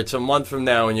where it's a month from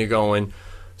now and you're going,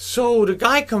 so the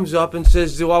guy comes up and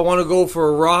says, "Do I want to go for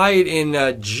a ride in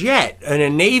a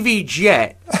Navy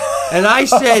jet?" And I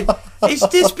said, "Is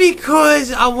this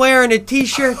because I'm wearing a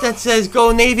T-shirt that says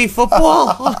Go Navy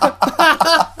Football?"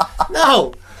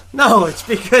 No, it's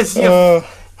because you've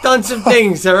done some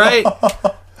things, all right?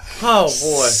 Oh,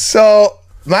 boy. So,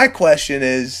 my question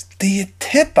is, do you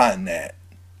tip on that?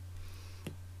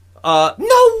 No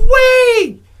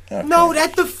way! Okay. No,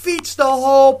 that defeats the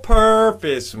whole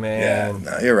purpose, man.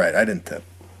 Yeah, no, you're right. I didn't tip.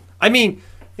 I mean,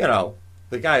 you know,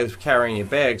 the guy who's carrying your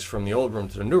bags from the old room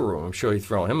to the new room, I'm sure you're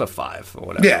throwing him a 5 or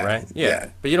whatever, right? Yeah.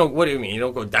 But you don't, what do you mean? You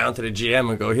don't go down to the GM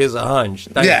and go, "Here's a hunch."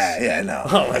 Thanks. Yeah, no.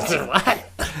 Oh, that's what?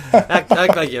 act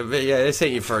like this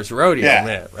ain't your first rodeo,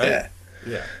 man, right?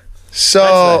 Yeah.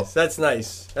 So that's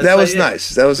nice. That was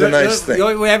nice. That was a nice thing.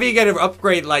 Whenever you get an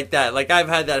upgrade like that, like I've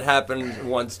had that happen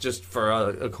once, just for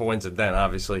a coincidence,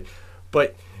 obviously.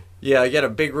 But yeah, you get a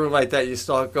big room like that, you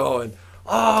start going,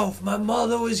 "Oh, if my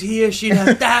mother was here, she'd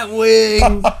have that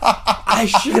wing.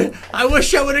 I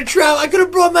wish I would have traveled. I could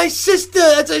have brought my sister."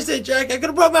 That's what I said, Jack. I could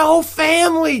have brought my whole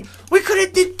family. We could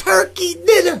have did turkey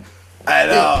dinner. I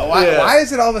know. Why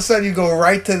is it all of a sudden you go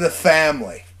right to the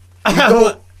family?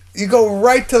 You go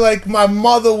right to, like, my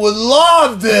mother would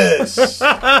love this.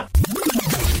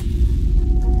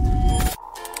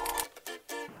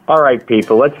 All right,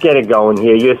 people, let's get it going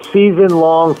here. Your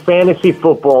season-long fantasy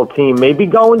football team may be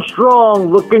going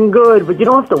strong, looking good, but you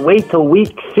don't have to wait till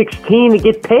week 16 to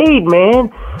get paid,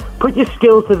 man. Put your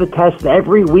skills to the test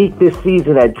every week this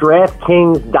season at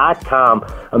DraftKings.com,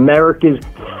 America's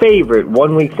favorite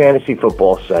one-week fantasy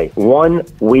football site. 1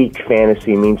 week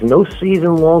fantasy means no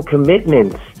season-long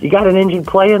commitments. You got an injured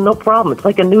player? No problem. It's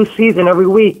like a new season every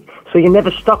week, so you're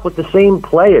never stuck with the same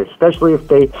players, especially if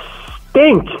they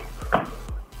stink.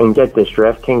 And get this,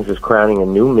 DraftKings is crowning a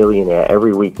new millionaire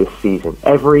every week this season.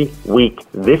 Every week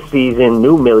this season,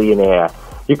 new millionaire.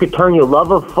 You could turn your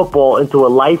love of football into a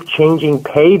life-changing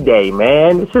payday,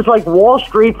 man. This is like Wall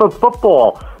Street for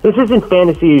football. This isn't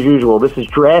fantasy as usual. This is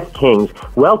DraftKings.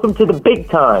 Welcome to the big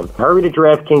time. Hurry to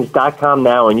DraftKings.com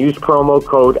now and use promo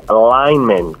code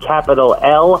LINEMAN, capital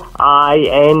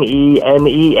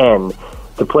LINEMEN,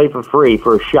 to play for free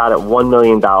for a shot at $1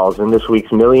 million in this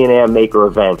week's Millionaire Maker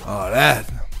event. Oh,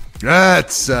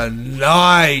 that's a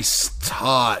nice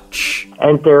touch.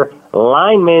 Enter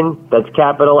Lineman, that's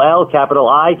capital L, capital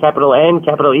I, capital N,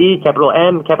 capital E, capital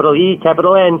M, capital E,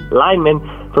 capital N, Lineman,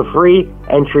 for free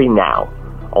entry now.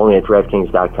 Only at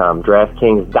DraftKings.com.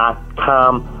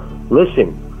 DraftKings.com.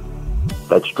 Listen,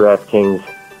 that's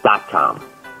DraftKings.com.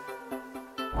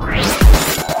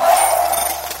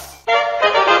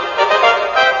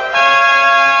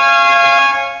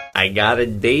 I got a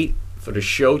date for the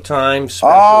Showtime special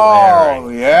airing. Oh,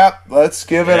 yep. Let's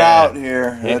give it out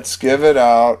here. Let's give it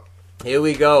out. Here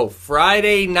we go.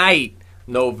 Friday night,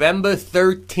 November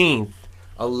 13th,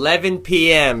 11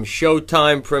 p.m.,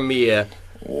 Showtime premiere.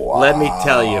 Wow. Let me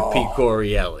tell you, Pete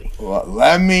Corielli. Well,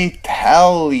 let me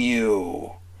tell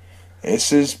you.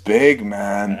 This is big,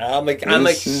 man.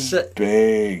 This is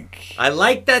big. I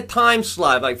like that time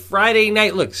slot. Like Friday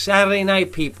night. Look, Saturday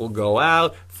night people go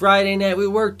out. Friday night we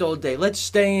worked all day. Let's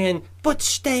stay in, but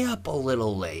stay up a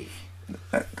little late.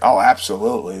 Oh,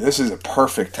 absolutely. This is a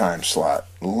perfect time slot.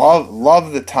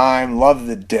 Love the time, love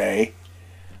the day.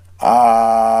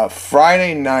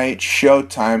 Friday night,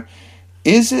 Showtime.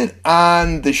 Is it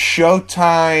on the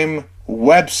Showtime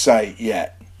website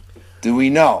yet? Do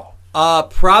we know?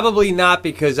 Probably not,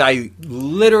 because I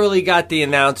literally got the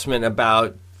announcement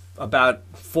about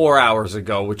 4 hours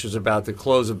ago, which was about the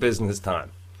close of business time.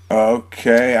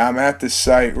 Okay, I'm at the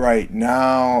site right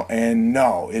now, and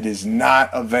no, it is not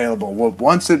available. Well,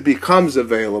 once it becomes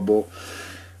available,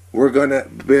 we're going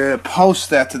to post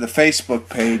that to the Facebook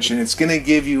page, and it's going to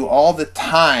give you all the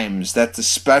times that the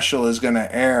special is going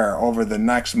to air over the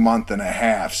next month and a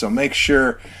half. So make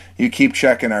sure you keep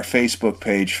checking our Facebook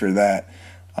page for that.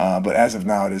 But as of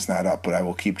now, it is not up, but I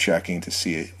will keep checking to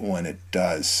see it when it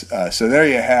does. So there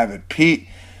you have it.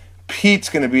 Pete's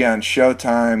going to be on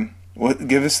Showtime.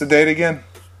 Give us the date again.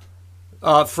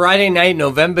 Friday night,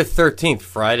 November 13th.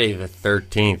 Friday the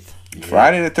 13th. Yeah.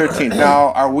 Friday the 13th.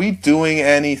 Now, are we doing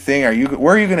anything?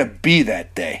 Where are you going to be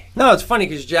that day? No, it's funny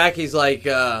because Jackie's like,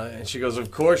 and she goes, of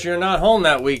course you're not home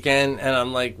that weekend. And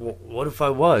I'm like, well, what if I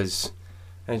was?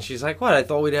 And she's like, what? I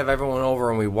thought we'd have everyone over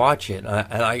and we watch it. And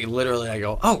I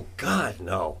go, oh, God,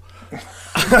 no.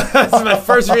 That's my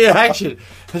first reaction.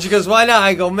 And she goes, why not?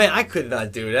 I go, man, I could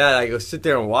not do that. I go, sit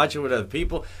there and watch it with other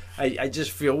people. I just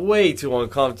feel way too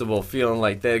uncomfortable feeling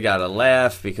like they got to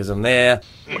laugh because I'm there.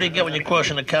 What do you get when you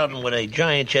cross an accountant with a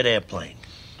giant jet airplane?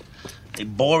 A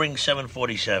boring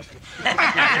 747.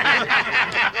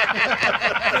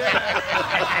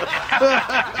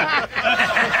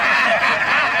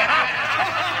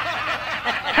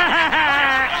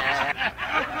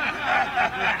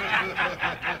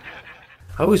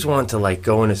 I always wanted to like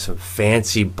go into some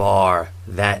fancy bar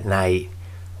that night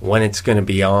when it's going to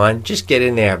be on. Just get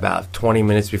in there about 20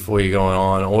 minutes before you're going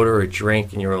on, order a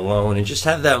drink and you're alone, and just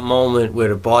have that moment where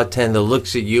the bartender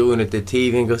looks at you and at the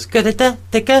TV and goes, go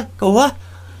what?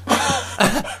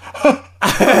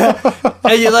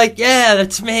 And you're like, yeah,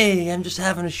 that's me. I'm just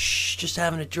having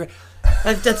a drink.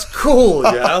 That's cool,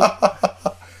 you know?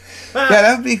 Yeah,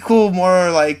 that would be cool.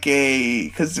 More like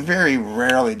because very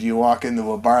rarely do you walk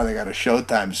into a bar that got a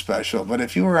Showtime special. But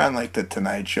if you were on like the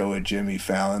Tonight Show with Jimmy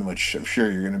Fallon, which I'm sure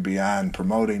you're going to be on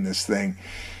promoting this thing,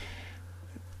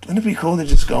 wouldn't it be cool to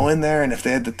just go in there and if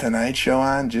they had the Tonight Show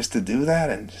on, just to do that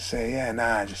and just say, yeah,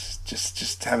 nah,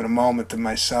 just having a moment to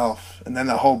myself, and then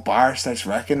the whole bar starts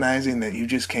recognizing that you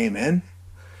just came in.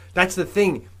 That's the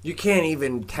thing. You can't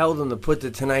even tell them to put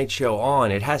the Tonight Show on.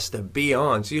 It has to be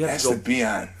on. So you have to be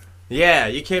on. Yeah,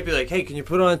 you can't be like, hey, can you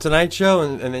put on a Tonight Show?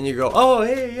 And then you go, oh,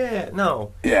 hey, yeah,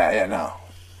 no. Yeah, no.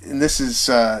 And this is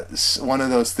one of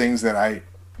those things that I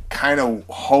kind of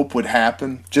hope would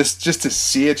happen, just to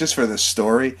see it, just for the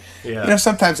story. Yeah. You know,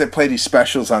 sometimes they play these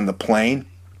specials on the plane.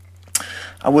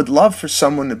 I would love for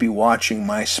someone to be watching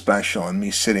my special and me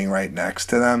sitting right next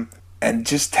to them and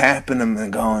just tapping them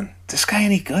and going, this guy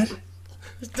any good?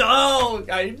 No,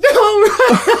 I don't.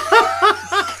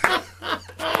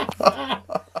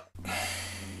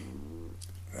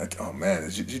 Oh man,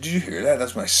 did you hear that?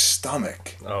 That's my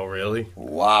stomach. Oh really?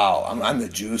 Wow, I'm on the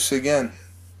juice again.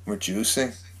 We're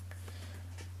juicing.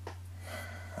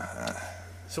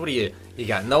 So what do you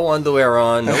got? No underwear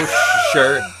on, no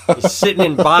shirt. You're sitting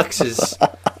in boxes,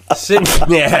 sitting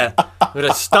there with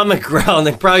a stomach growl.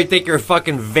 They probably think you're a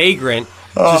fucking vagrant,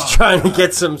 just trying to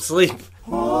get some sleep.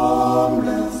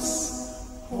 Homeless,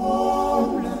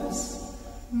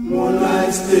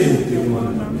 moonlight sleeping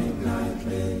on a midnight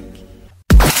lake.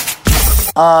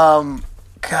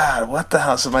 God, what the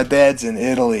hell? So my dad's in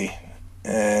Italy,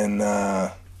 and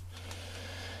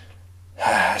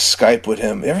Skype with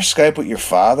him. You ever Skype with your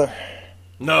father?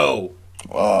 No.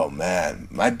 Oh, man.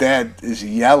 My dad is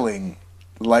yelling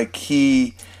like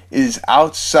he is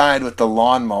outside with the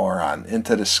lawnmower on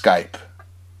into the Skype.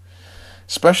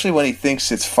 Especially when he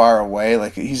thinks it's far away,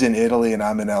 like he's in Italy and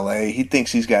I'm in LA. He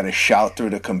thinks he's got to shout through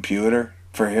the computer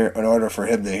in order for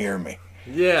him to hear me.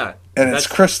 Yeah. And it's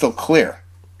crystal clear.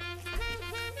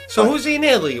 So who's he in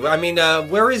Italy? I mean,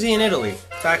 where is he in Italy?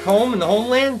 Back home in the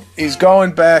homeland? He's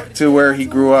going back to where he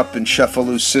grew up in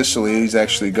Cefalù, Sicily. He's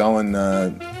actually going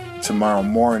tomorrow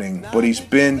morning. But he's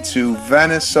been to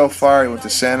Venice so far. He went to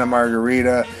Santa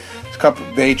Margherita. A couple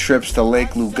of day trips to Lake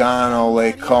Lugano,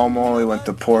 Lake Como. He went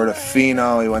to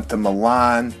Portofino. He went to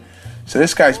Milan. So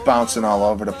this guy's bouncing all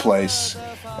over the place.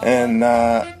 And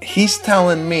he's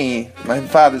telling me, my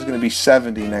father's going to be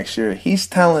 70 next year. He's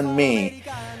telling me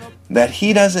that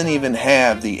he doesn't even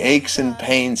have the aches and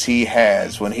pains he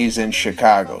has when he's in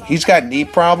Chicago. He's got knee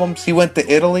problems. He went to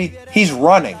Italy. He's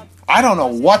running. I don't know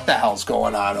what the hell's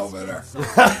going on over there.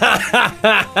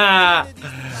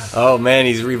 Oh man,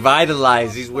 he's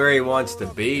revitalized. He's where he wants to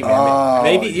be, man. Oh,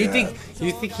 Maybe you think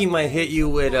he might hit you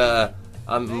with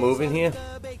I'm moving here?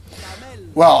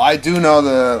 Well, I do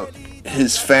know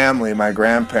his family, my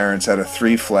grandparents, had a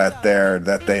 3-flat there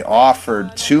that they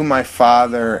offered to my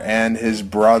father and his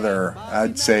brother,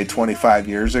 I'd say 25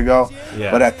 years ago. Yeah.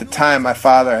 But at the time, my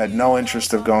father had no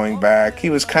interest of going back.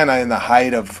 He was kind of in the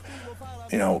height of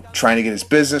trying to get his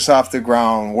business off the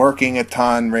ground, working a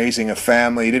ton, raising a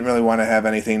family. He didn't really want to have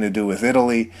anything to do with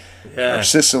Italy or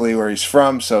Sicily, where he's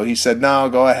from. So he said, no,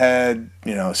 go ahead,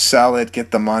 sell it,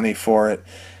 get the money for it.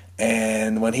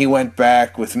 And when he went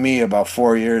back with me about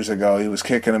 4 years ago, he was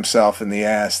kicking himself in the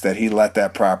ass that he let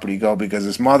that property go, because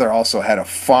his mother also had a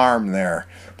farm there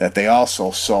that they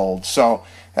also sold. So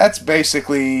that's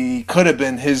basically could have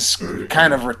been his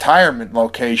kind of retirement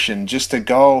location, just to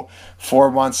go 4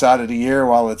 months out of the year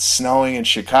while it's snowing in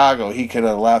Chicago. He could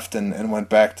have left and went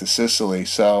back to Sicily.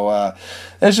 So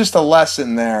there's just a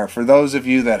lesson there for those of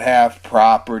you that have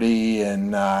property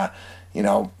and are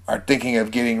thinking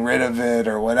of getting rid of it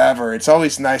or whatever. It's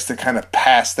always nice to kind of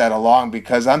pass that along,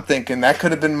 because I'm thinking that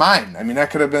could have been mine. I mean, that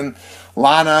could have been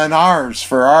Lana and ours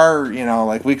for our,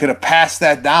 we could have passed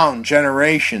that down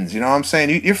generations. You know what I'm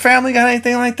saying? Your family got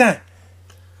anything like that?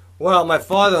 Well, my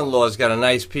father-in-law's got a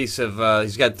nice piece of,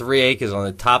 he's got 3 acres on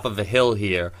the top of a hill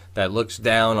here that looks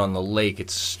down on the lake.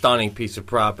 It's a stunning piece of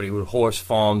property with horse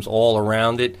farms all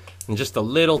around it and just a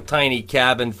little tiny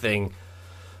cabin thing.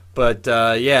 But,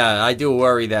 I do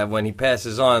worry that when he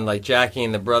passes on, like Jackie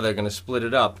and the brother are going to split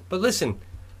it up. But listen,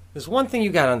 there's one thing you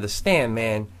got to understand,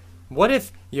 man. What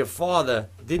if your father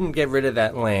didn't get rid of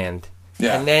that land,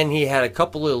 and then he had a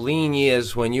couple of lean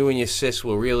years when you and your sis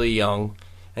were really young,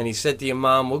 and he said to your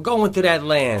mom, we're going to that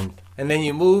land, and then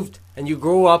you moved and you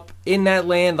grew up in that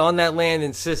land, on that land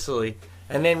in Sicily,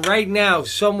 and then right now,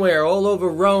 somewhere all over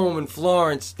Rome and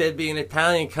Florence, there'd be an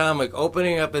Italian comic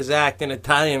opening up his act in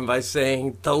Italian by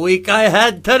saying, the week I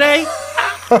had today?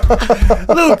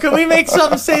 Lou, can we make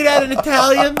something say that in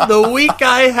Italian? The week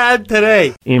I had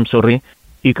today. I'm sorry.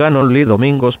 Ikan only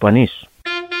domingos panis.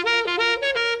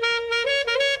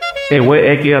 Ewe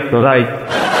eki atodai.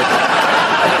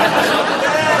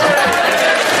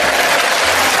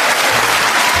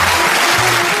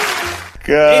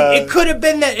 It could have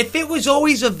been that if it was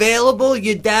always available,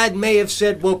 your dad may have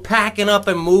said, we're packing up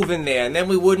and moving there, and then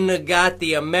we wouldn't have got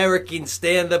the American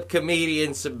stand-up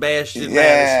comedian Sebastian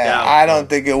Maniscalco. I don't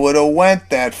think it would have went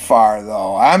that far,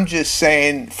 though. I'm just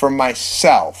saying for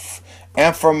myself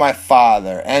and for my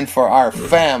father and for our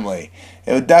family,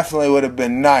 it definitely would have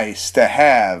been nice to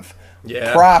have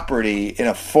property in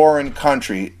a foreign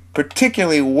country,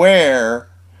 particularly where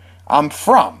I'm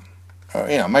from.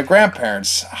 My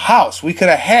grandparents' house. We could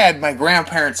have had my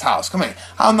grandparents' house. Come on,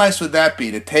 how nice would that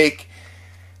be to take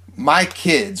my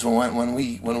kids when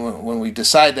we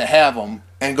decide to have them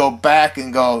and go back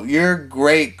and go, your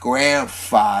great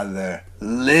grandfather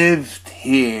lived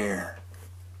here.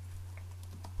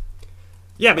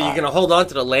 Yeah, but you're gonna hold on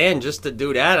to the land just to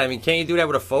do that? I mean, can't you do that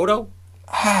with a photo?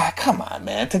 Come on,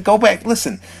 man. To go back,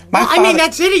 listen. I mean,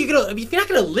 that's it. If you're not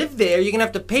going to live there, you're going to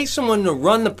have to pay someone to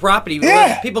run the property.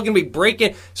 Yeah. People are going to be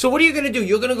breaking. So what are you going to do?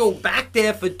 You're going to go back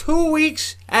there for 2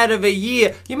 weeks out of a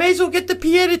year. You may as well get the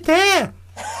pied-à-terre.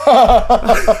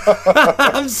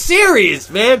 I'm serious,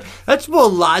 man. That's more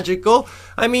logical.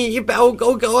 I mean, you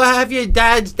go have your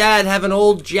dad's dad have an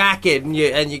old jacket and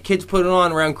your kids put it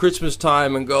on around Christmas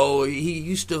time and go, he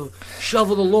used to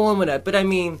shovel the lawn with that. But I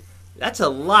mean, that's a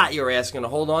lot you're asking to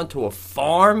hold on to a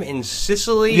farm in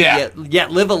Sicily, yet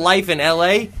live a life in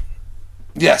L.A.?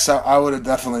 Yes, I would have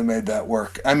definitely made that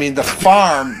work. I mean, the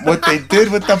farm, what they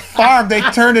did with the farm, they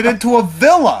turned it into a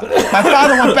villa. My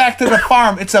father went back to the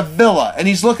farm. It's a villa. And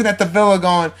he's looking at the villa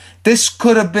going, this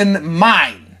could have been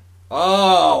mine.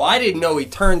 Oh, I didn't know he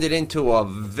turned it into a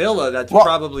villa. That's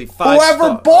probably 5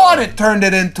 Whoever bought it turned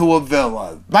it into a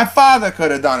villa. My father could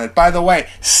have done it. By the way,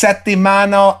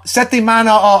 settimana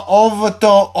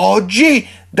ovato oggi.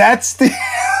 That's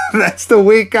the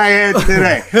week I had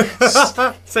today.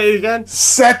 Say it again.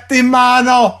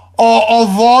 Settimana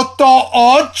ovato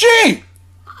oggi.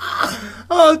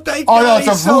 Oh, thank God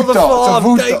he sold the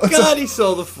farm. Thank God he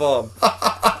sold the farm.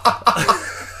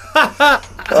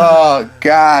 Oh,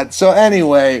 God. So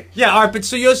anyway. Yeah, all right, but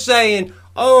so you're saying,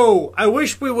 oh, I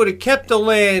wish we would have kept the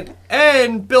land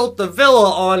and built the villa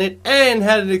on it and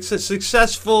had a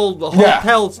successful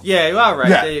hotel. Yeah, all right,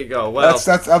 there you go. Well,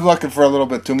 that's I'm looking for a little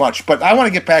bit too much. But I want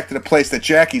to get back to the place that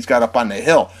Jackie's got up on the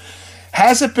hill.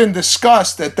 Has it been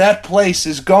discussed that place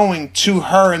is going to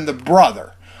her and the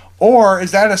brother? Or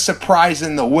is that a surprise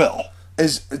in the will?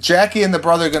 Is Jackie and the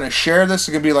brother going to share this? It's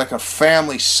going to be like a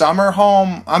family summer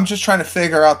home? I'm just trying to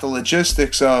figure out the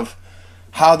logistics of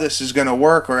how this is going to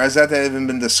work, or has that even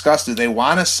been discussed? Do they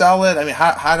want to sell it? I mean,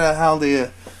 how the hell do you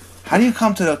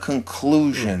come to the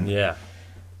conclusion? Yeah.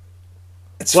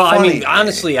 It's funny. I mean,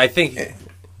 honestly, I think, Go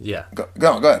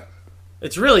ahead.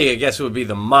 It's really, I guess it would be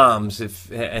the moms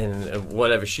and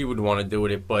whatever she would want to do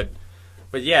with it, but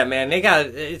But yeah, man, they got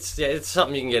it's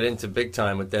something you can get into big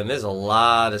time with them. There's a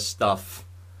lot of stuff.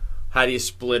 How do you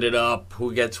split it up?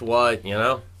 Who gets what? You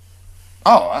know?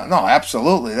 Oh no,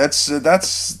 absolutely. That's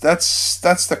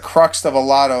the crux of a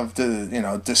lot of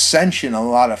dissension in a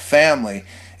lot of family.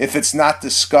 If it's not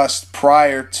discussed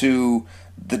prior to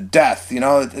the death,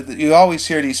 you always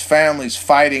hear these families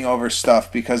fighting over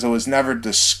stuff because it was never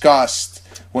discussed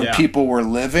when people were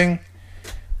living.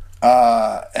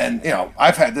 And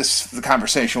I've had this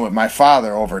conversation with my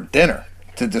father over dinner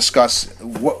to discuss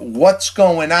what's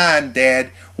going on,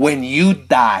 Dad, when you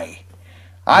die.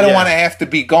 I don't want to have to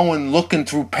be looking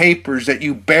through papers that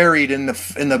you buried in the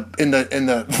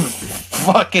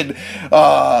fucking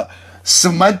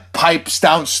cement pipes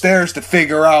downstairs to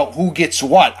figure out who gets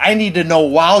what. I need to know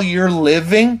while you're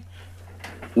living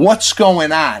what's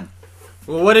going on.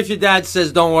 Well, what if your dad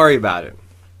says don't worry about it?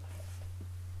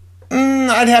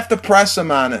 I'd have to press him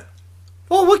on it.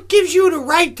 Well, what gives you the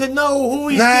right to know who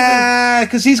he's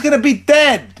because he's going to be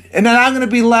dead. And then I'm going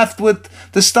to be left with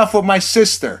the stuff with my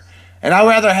sister. And I'd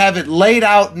rather have it laid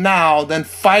out now than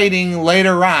fighting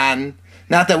later on.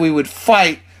 Not that we would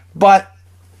fight, but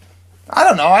I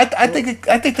don't know. I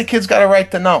think the kid's got a right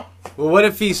to know. Well, what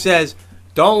if he says,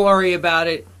 don't worry about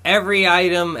it. Every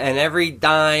item and every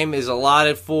dime is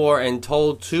allotted for and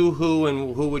told to who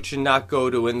and who it should not go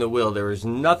to in the will. There is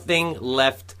nothing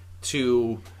left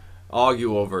to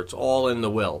argue over. It's all in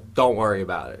the will. Don't worry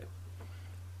about it.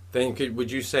 Then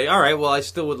would you say, all right, well, I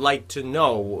still would like to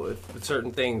know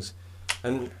certain things.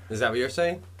 And is that what you're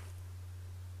saying?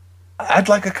 I'd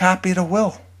like a copy of the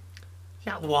will.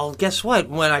 Yeah, well, guess what?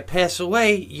 When I pass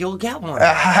away, you'll get one.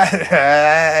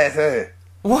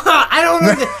 Well, I don't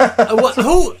know.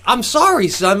 Who? I'm sorry,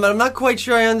 son, but I'm not quite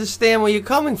sure I understand where you're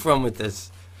coming from with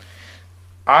this.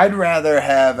 I'd rather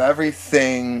have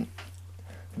everything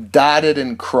dotted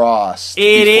and crossed.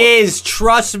 It is.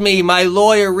 Trust me, my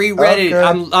lawyer reread it.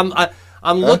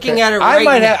 I'm looking at it right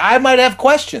now. I might have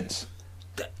questions.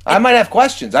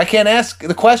 I can't ask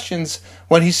the questions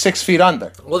when he's 6 feet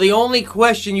under. Well, the only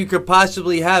question you could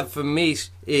possibly have for me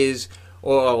is,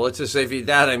 or let's just say for your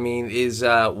dad, is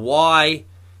why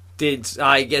did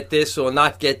I get this or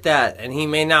not get that? And he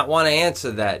may not want to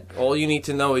answer that. All you need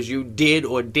to know is you did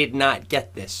or did not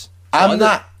get this.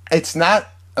 It's not,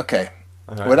 okay,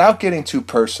 without getting too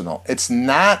personal, it's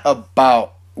not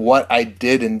about what I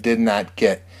did and did not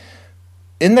get.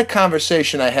 In the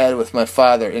conversation I had with my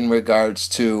father in regards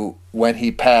to when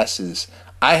he passes,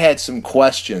 I had some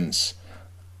questions.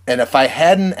 And if I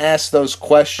hadn't asked those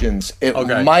questions, it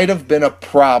might have been a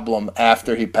problem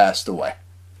after he passed away.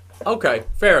 Okay,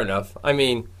 fair enough.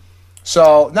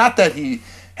 So not that he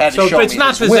had to show me. So it's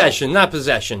not possession, not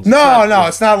possessions. No,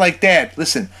 it's not like that.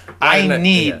 Listen, I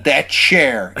need that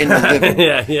chair in the living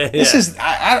room. This is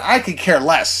I could care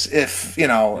less if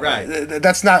Right.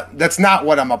 That's not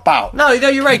what I'm about. No,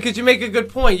 you're right because you make a good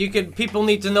point. People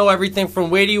need to know everything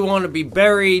from where do you want to be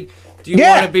buried. Do you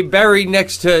want to be buried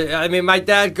next to? My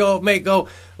dad may go.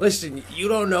 Listen, you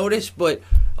don't notice, but.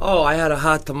 Oh, I had a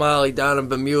hot tamale down in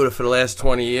Bermuda for the last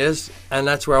 20 years, and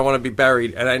that's where I want to be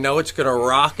buried. And I know it's going to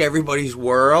rock everybody's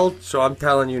world, so I'm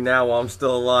telling you now while I'm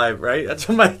still alive, right? That's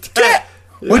what my dad...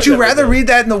 Would you rather read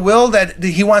that in the will that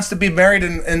he wants to be married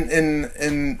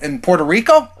in Puerto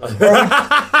Rico?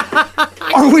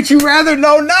 Or would you rather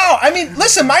know now?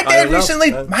 Listen, my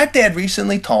dad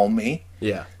recently told me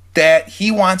that he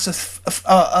wants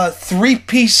a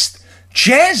three-piece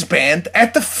jazz band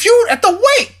at the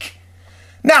wake.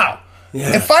 Now,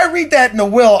 if I read that in the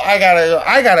will, I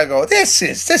gotta go, this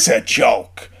is a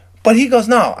joke. But he goes,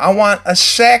 no, I want a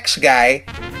sax guy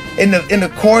in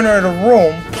the corner of the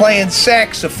room playing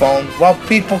saxophone while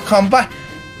people come by.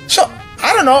 So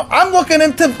I don't know. I'm looking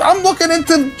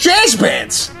into jazz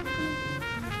bands.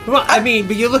 Well,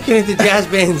 but you're looking into jazz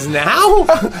bands now? No,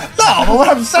 but what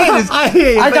I'm saying is,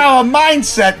 I got a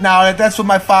mindset now that's what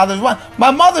my father's want.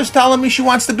 My mother's telling me she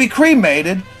wants to be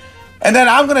cremated. And then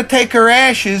I'm going to take her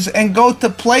ashes and go to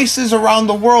places around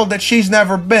the world that she's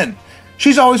never been.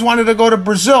 She's always wanted to go to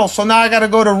Brazil, so now I got to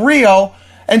go to Rio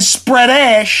and spread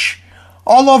ash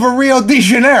all over Rio de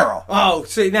Janeiro. Oh,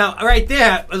 see, now, right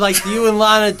there, do you and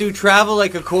Lana do travel,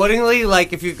 accordingly?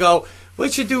 If you go, we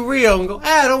should do Rio, and go,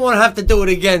 I don't want to have to do it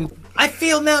again. I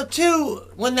feel now, too,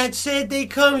 when that sad day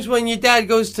comes when your dad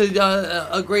goes to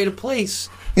a greater place.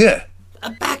 Yeah.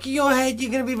 Back of your head,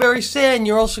 you're going to be very sad, and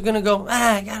you're also going to go,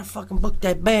 I got to fucking book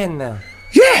that band now.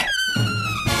 Yeah!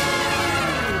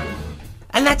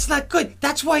 And that's not good.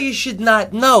 That's why you should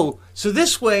not know. So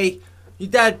this way, your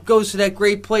dad goes to that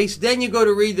great place. Then you go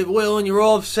to read the will, and you're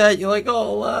all upset. You're like,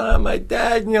 oh, my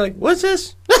dad. And you're like, what's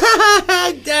this?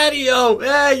 Daddy-o.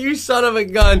 Yeah, you son of a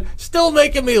gun. Still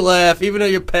making me laugh, even though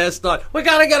you're passed on. We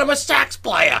got to get him a sax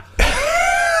player.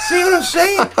 See what I'm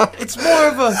saying? It's more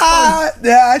of a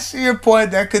yeah, I see your point.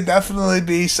 That could definitely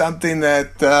be something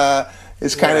that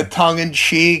is kind of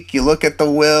tongue-in-cheek. You look at the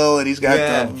will, and he's got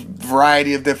a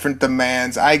variety of different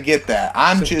demands. I get that.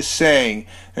 I'm just saying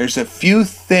there's a few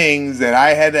things that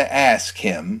I had to ask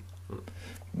him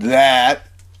that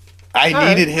I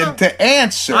needed him to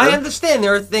answer. I understand.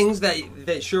 There are things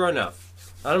that sure enough.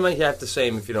 I don't know if you have to say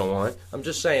them if you don't want. I'm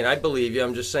just saying. I believe you.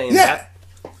 I'm just saying that.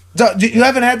 You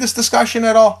haven't had this discussion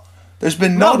at all? There's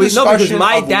been no discussion because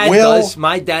my dad will. does.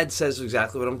 My dad says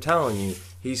exactly what I'm telling you.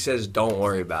 He says, "Don't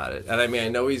worry about it." And I mean, I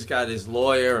know he's got his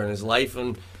lawyer and his life,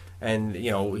 and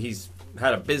you know he's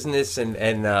had a business and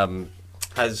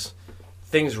has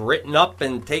things written up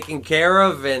and taken care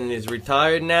of, and is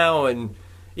retired now. And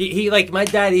he like my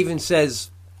dad even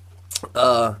says,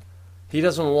 he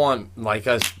doesn't want like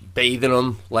us bathing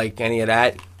him like any of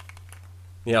that.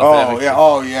 You know,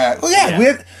 Well,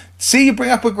 yeah. See, you bring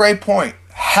up a great point.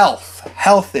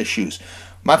 Health issues.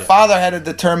 My father had to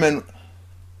determine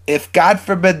if, God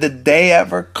forbid, the day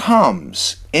ever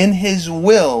comes in his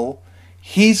will,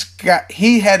 he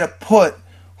had to put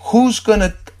who's going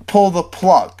to pull the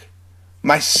plug,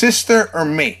 my sister or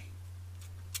me.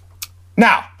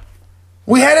 Now,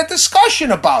 we had a discussion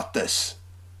about this.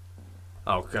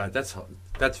 Oh God, that's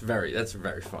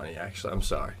very funny. Actually, I'm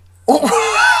sorry.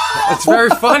 It's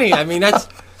very funny. I mean,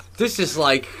 this is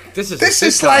like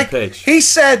pitch. He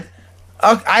said,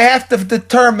 I have to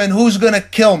determine who's going to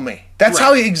kill me. That's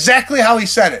exactly how he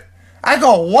said it. I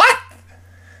go, what?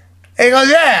 He goes,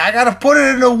 yeah, I got to put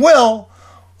it in the will.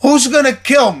 Who's going to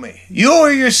kill me? You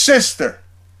or your sister?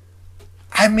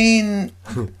 I mean,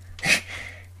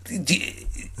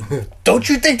 don't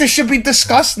you think this should be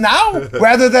discussed now?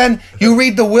 Rather than you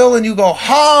read the will and you go,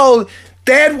 oh,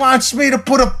 Dad wants me to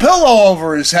put a pillow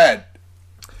over his head.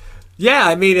 Yeah,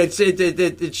 I mean,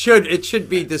 it should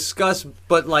be discussed,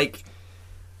 but like,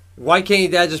 why can't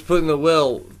your dad just put in the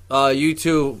will, you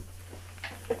two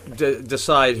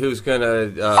decide who's going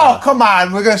to... oh, come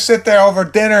on. We're going to sit there over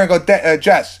dinner and go,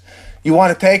 Jess, you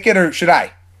want to take it or should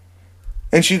I?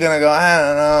 And she's going to go, I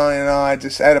don't know, I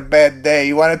just had a bad day.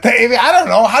 You want to take it? I don't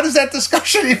know. How does that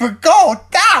discussion even go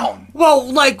down? Well,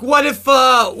 like, what if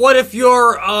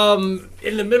you're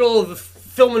in the middle of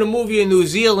filming a movie in New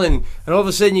Zealand and all of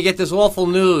a sudden you get this awful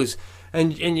news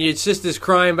and your sister's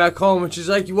crying back home and she's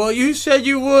like, well, you said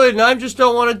you would and I just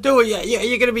don't want to do it. Yeah,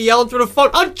 you're going to be yelling through the phone,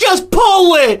 I'll just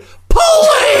pull it! Pull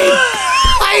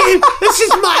it! This is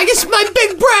my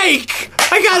big break!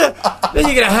 Then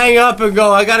you're going to hang up and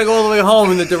go, I got to go all the way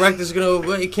home and the director's going to,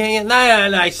 well, you can't,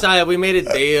 nah, we made a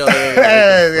deal.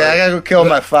 Yeah, I got to go kill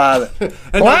my father.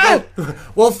 What?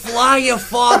 We'll fly your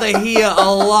father here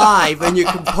alive and you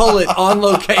can pull it on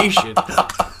location.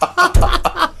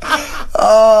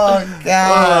 Oh,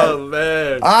 God. Oh,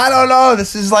 man. I don't know.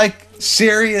 This is like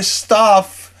serious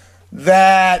stuff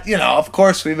that, of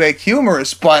course we make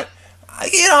humorous, but,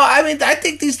 I mean, I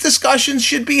think these discussions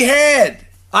should be had.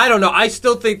 I don't know. I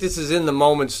still think this is in the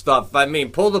moment stuff. I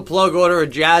mean, pull the plug, order a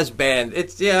jazz band.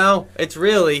 It's, it's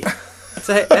really...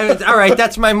 all right,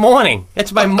 that's my morning.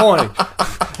 It's my morning.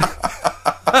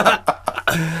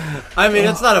 I mean,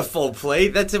 it's not a full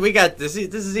plate. That's it. We got this.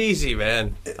 This is easy,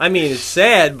 man. I mean, it's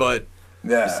sad, but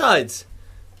besides,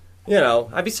 you don't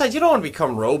want to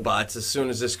become robots as soon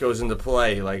as this goes into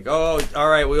play. Like, oh, all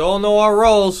right, we all know our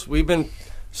roles. We've been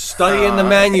studying the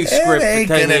manuscript. It ain't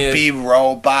for 10 gonna years. be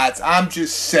robots. I'm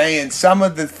just saying some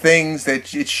of the things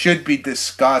that it should be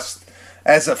discussed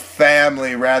as a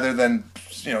family rather than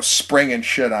springing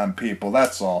shit on people.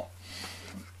 That's all.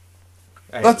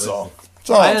 Hey, That's all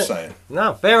I'm saying.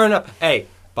 No, fair enough. Hey,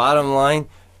 bottom line,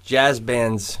 jazz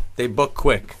bands, they book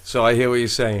quick. So I hear what you're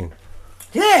saying.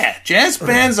 Yeah, jazz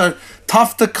bands are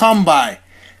tough to come by.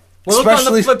 Well, look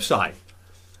on the flip side.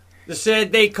 The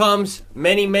sad day comes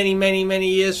many, many, many, many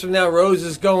years from now. Rose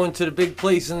is going to the big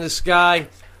place in the sky.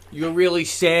 You're really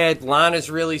sad. Lana's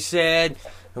really sad.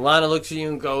 And Lana looks at you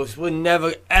and goes, we're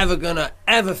never, ever gonna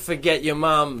ever forget your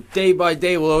mom. Day by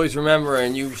day, we'll always remember her.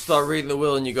 And you start reading the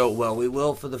will and you go, well, we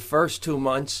will for the first 2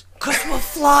 months. Because we're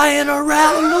flying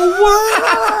around the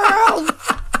world.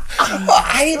 Well,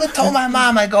 I even told my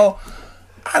mom, I go,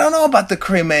 I don't know about the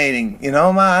cremating.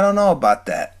 Ma, I don't know about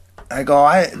that. I go,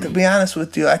 to be honest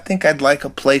with you, I think I'd like a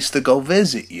place to go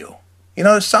visit you.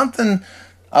 There's something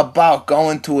about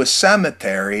going to a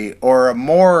cemetery or a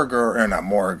morgue or not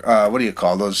morgue. What do you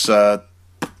call those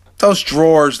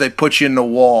drawers they put you in the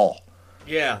wall?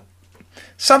 Yeah.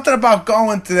 Something about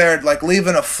going to there, like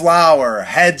leaving a flower, a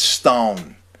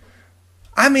headstone.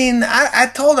 I mean,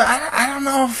 I told her, I don't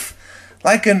know if,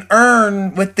 like an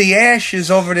urn with the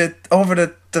ashes over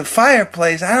the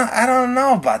fireplace. I don't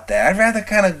know about that. I'd rather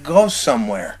kind of go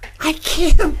somewhere. I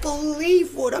can't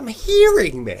believe what I'm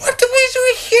hearing, man. What are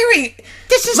we hearing?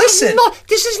 This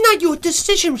is not your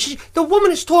decision. The woman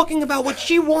is talking about what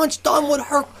she wants done with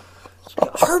her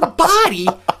body,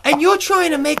 and you're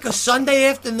trying to make a Sunday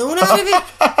afternoon out of it?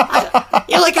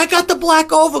 I got the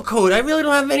black overcoat. I really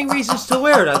don't have many reasons to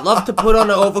wear it. I'd love to put on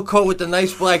an overcoat with the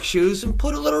nice black shoes and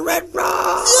put a little red rose.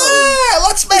 Yeah,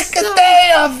 let's make a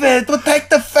day of it. We'll take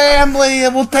the family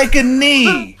and we'll take a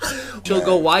knee. She'll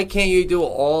go, why can't you do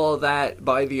all of that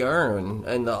by the urn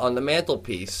and on the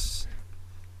mantelpiece?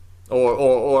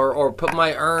 Or put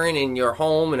my urn in your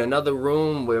home in another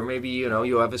room where maybe,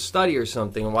 you have a study or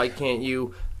something. Why can't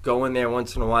you go in there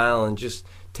once in a while and just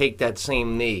take that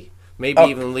same knee? Maybe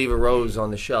even leave a rose on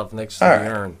the shelf next to the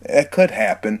urn. It could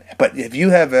happen. But if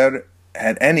you have ever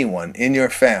had anyone in your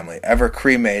family ever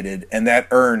cremated and that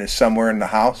urn is somewhere in the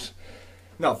house?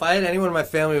 No, if I had anyone in my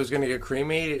family who was going to get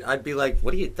cremated, I'd be like,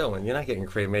 what are you doing? You're not getting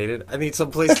cremated. I need some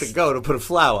place to go to put a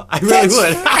flower. I really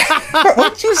would.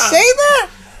 Would you say that?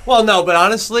 Well, no, but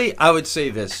honestly, I would say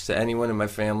this to anyone in my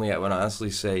family. I would honestly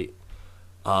say,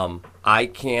 I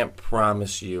can't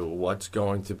promise you what's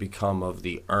going to become of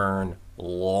the urn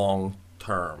long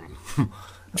term.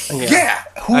 Yeah.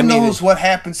 Who knows what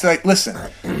happens to, listen,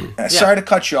 sorry to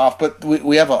cut you off, but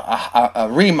we have a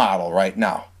remodel right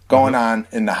now going on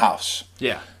in the house.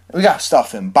 Yeah. We got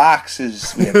stuff in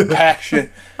boxes. We have packaging.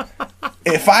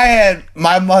 If I had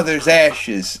my mother's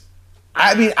ashes,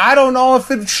 I mean, I don't know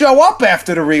if it'd show up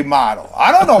after the remodel.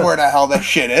 I don't know where the hell that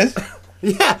shit is.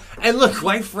 Yeah, and look,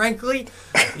 quite frankly,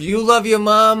 you love your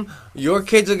mom. Your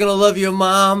kids are going to love your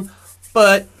mom.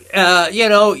 But,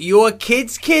 your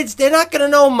kids, they're not going to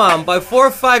know mom. By 4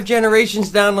 or 5 generations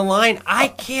down the line, I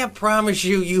can't promise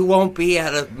you won't be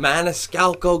at a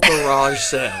Maniscalco garage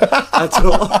sale.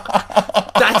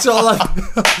 That's all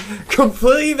I'm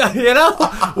completely,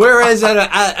 Whereas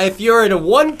if you're in a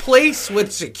one place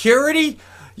with security,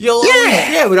 you'll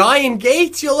always, with iron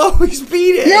gates, you'll always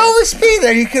be there. You'll always be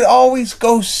there. You could always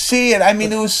go see it. I mean,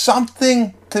 there was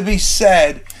something to be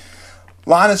said.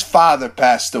 Lana's father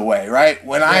passed away, right?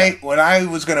 When I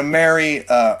was going to marry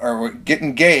or get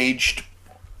engaged,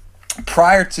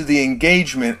 prior to the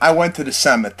engagement, I went to the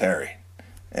cemetery,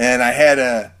 and I had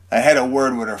a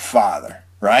word with her father,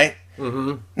 right?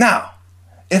 Mm-hmm. Now,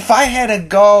 if I had to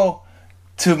go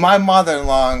to my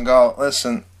mother-in-law and go,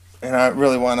 listen, I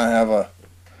really want to have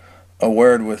a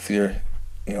word with your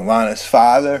Lana's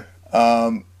father.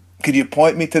 Could you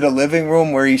point me to the living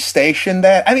room where he's stationed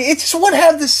at? I mean, it just wouldn't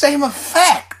have the same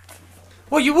effect.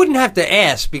 Well, you wouldn't have to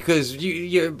ask because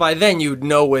you by then you'd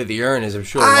know where the urn is, I'm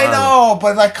sure. I know,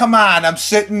 but come on. I'm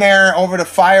sitting there over the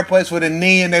fireplace with a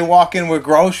knee and they walk in with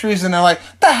groceries and they're like,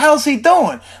 what the hell's he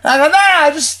doing? And I go,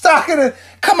 I'm just talking to...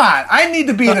 Come on, I need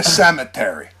to be in a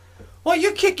cemetery. Well,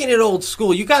 you're kicking it old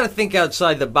school. You got to think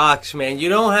outside the box, man. You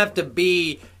don't have to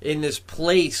be in this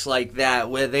place like that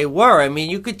where they were. I mean,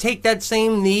 you could take that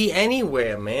same knee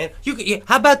anywhere, man.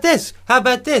 How about this?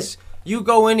 You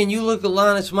go in and you look at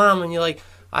Lana's mom and you're like,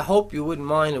 I hope you wouldn't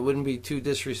mind. It wouldn't be too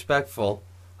disrespectful.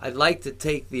 I'd like to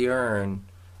take the urn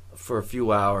for a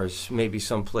few hours, maybe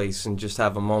someplace, and just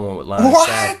have a moment with Lana's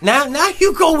dad. Now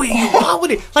you go where you want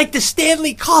with it. Like the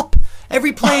Stanley Cup.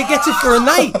 Every player gets it for a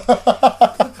night.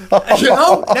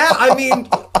 Now, I mean,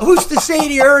 who's to say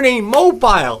the urn ain't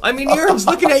mobile? I mean, the urn's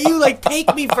looking at you like,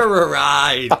 take me for a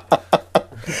ride.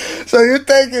 So you're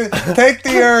take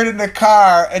the urn in the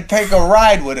car and take a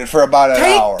ride with it for about an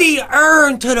hour. Take the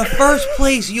urn to the first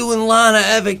place you and Lana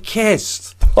ever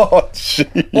kissed. Oh,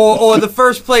 jeez. Or the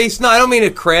first place, no, I don't mean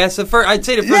it crass. I'd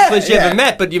say the first place you ever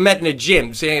met, but you met in a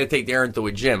gym, so you ain't going to take the urn to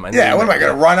a gym. What am I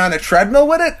going to run on a treadmill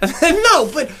with it? No,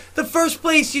 but the first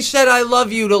place you said I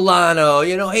love you to Lana,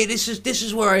 hey, this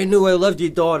is where I knew I loved your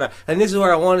daughter, and this is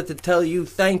where I wanted to tell you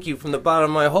thank you from the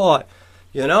bottom of my heart.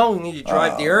 You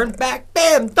drive the urn back,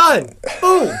 bam, done.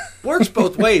 Boom. Works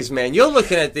both ways, man. You're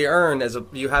looking at the urn as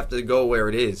you have to go where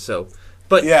it is, so...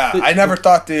 But I never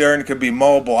thought the urn could be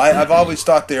mobile. I've always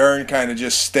thought the urn kind of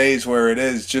just stays where it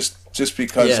is, just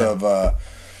because of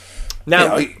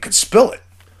now you could spill it.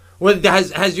 Well,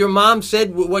 has your mom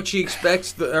said what she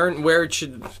expects the urn where it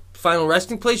should final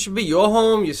resting place should be? Your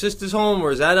home, your sister's home,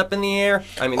 or is that up in the air?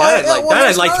 I mean,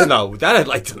 I'd like to know. That I'd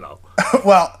like to know.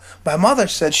 Well, my mother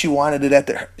said she wanted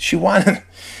it she wanted.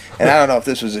 And I don't know if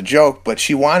this was a joke, but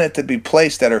she wanted to be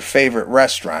placed at her favorite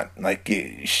restaurant. Like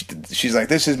she's like,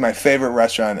 this is my favorite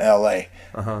restaurant in L.A.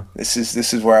 This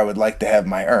is where I would like to have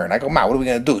my urn. I go, Ma, what are we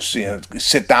going to do? So,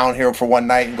 sit down here for one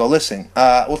night and go, listen,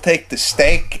 we'll take the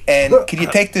steak, and can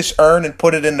you take this urn and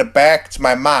put it in the back? It's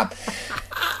my mom.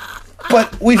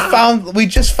 But we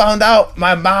just found out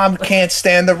my mom can't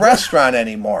stand the restaurant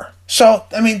anymore. So,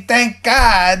 I mean, thank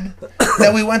God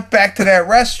that we went back to that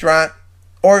restaurant,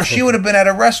 or she would have been at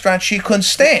a restaurant she couldn't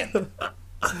stand.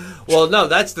 Well, no,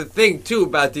 that's the thing, too,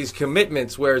 about these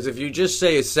commitments, whereas if you just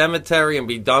say a cemetery and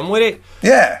be done with it,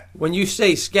 yeah. When you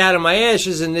say scatter my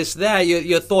ashes and this, that,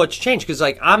 your thoughts change. Because,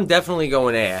 like, I'm definitely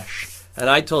going ash. And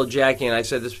I told Jackie, and I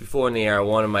said this before in the air, I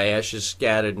wanted my ashes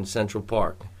scattered in Central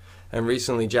Park. And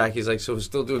recently, Jackie's like, so we're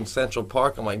still doing Central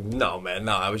Park? I'm like, no, man,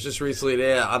 no. I was just recently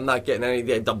there. I'm not getting any.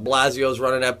 De Blasio's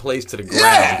running that place to the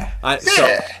ground.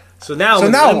 So now I'm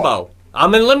in limbo.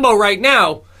 I'm in limbo right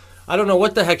now. I don't know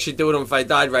what the heck she'd do with them if I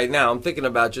died right now. I'm thinking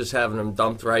about just having them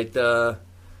dumped right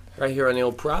here on the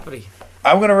old property.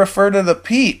 I'm going to refer to the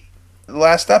Pete, the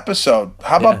last episode.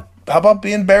 How about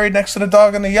being buried next to the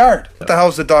dog in the yard? What the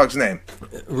hell's the dog's name?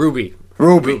 Ruby.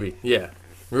 Yeah.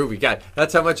 Ruby. God,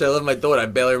 that's how much I love my dog. I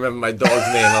barely remember my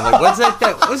dog's name. I'm like, what's that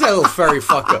little furry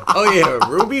fucker? Oh, yeah,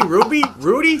 Rudy?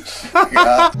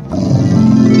 Yeah.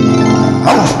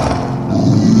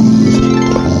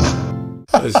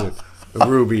 Listen,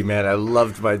 Ruby, man, I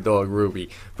loved my dog,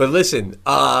 Ruby. But listen,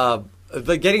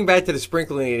 getting back to the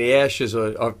sprinkling of the ashes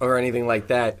or anything like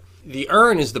that, the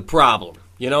urn is the problem.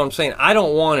 You know what I'm saying? I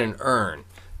don't want an urn.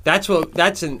 That's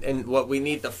what we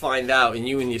need to find out, and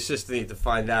you and your sister need to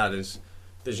find out is,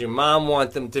 does your mom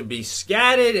want them to be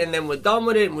scattered and then we're done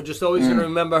with it and we're just always going to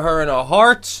remember her in our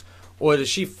hearts? Or does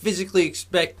she physically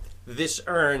expect this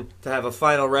urn to have a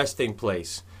final resting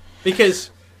place? Because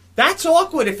that's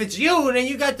awkward if it's you and then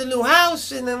you got the new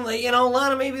house and then, you know,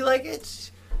 Lana may be like,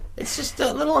 it's just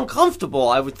a little uncomfortable,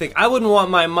 I would think. I wouldn't want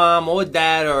my mom or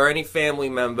dad or any family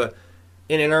member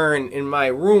in an urn in my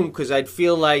room because I'd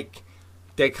feel like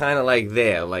they're kind of like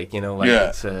there. Like, you know, like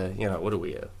it's, you know, what are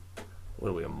we,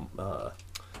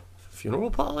 funeral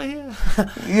parlor here?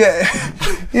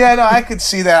 Yeah, no, I could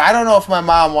see that. I don't know if my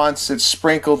mom wants it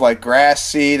sprinkled like grass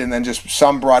seed and then just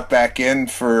some brought back in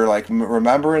for like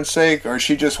remembrance sake, or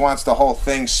she just wants the whole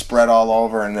thing spread all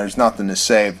over and there's nothing to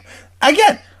save.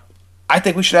 Again, I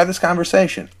think we should have this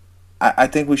conversation. I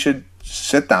think we should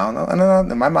sit down.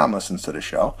 And my mom listens to the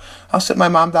show. I'll sit my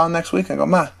mom down next week and go,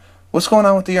 Ma, what's going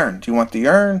on with the urn? Do you want the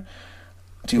urn?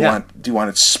 Do you want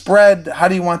it spread? How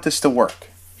do you want this to work?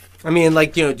 I mean,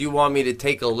 like, you know, do you want me to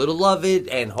take a little of it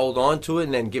and hold on to it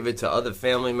and then give it to other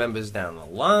family members down the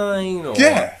line? Or?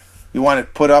 Yeah. You want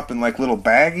it put up in, like, little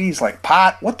baggies, like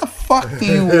pot? What the fuck do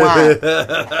you want?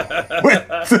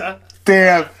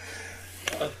 Damn.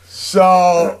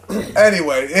 So,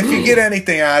 anyway, if you get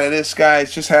anything out of this,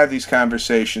 guys, just have these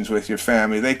conversations with your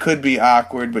family. They could be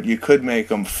awkward, but you could make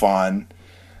them fun.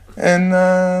 And,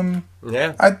 I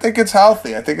think it's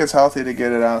healthy. I think it's healthy to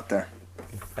get it out there.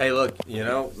 Hey, look, you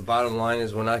know, the bottom line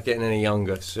is we're not getting any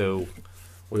younger, so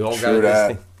we all got this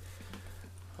thing.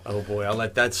 Oh, boy, I'll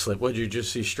let that slip. What, did you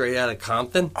just see Straight Outta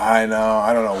Compton? I know.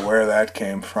 I don't know where that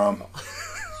came from.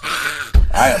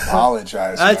 I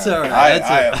apologize. That's man. all right.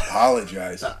 I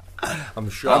apologize. I'm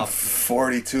shocked. I'm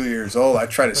 42 years old. I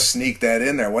try to sneak that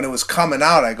in there. When it was coming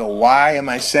out, I go, why am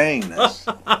I saying this?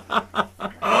 True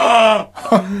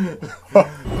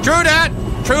that.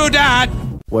 True that.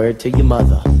 Word to your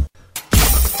mother.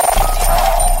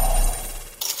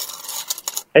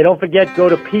 Hey, don't forget, go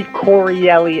to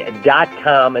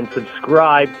PeteCorielli.com and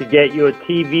subscribe to get your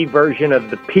TV version of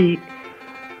The Pete.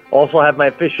 Also have my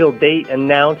official date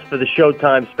announced for the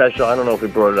Showtime special. I don't know if we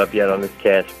brought it up yet on this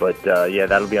cast, but yeah,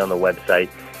 that'll be on the website.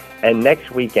 And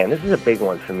next weekend, this is a big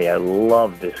one for me. I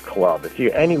love this club. If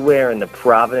you're anywhere in the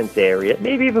Providence area,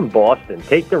 maybe even Boston,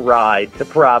 take the ride to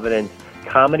Providence,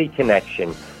 Comedy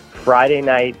Connection, Friday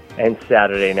night and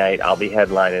Saturday night. I'll be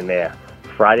headlining there.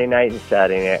 Friday night and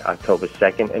Saturday night, October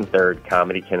 2nd and 3rd,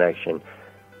 Comedy Connection.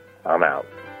 I'm out.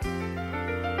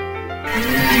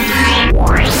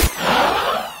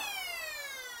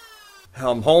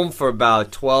 I'm home for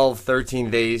about 12, 13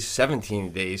 days,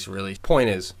 17 days, really. Point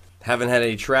is, haven't had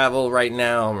any travel right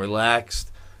now. I'm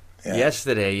relaxed. Yeah.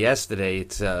 Yesterday,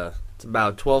 it's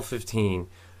about 12:15.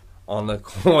 On the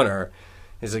corner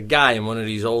is a guy in one of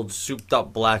these old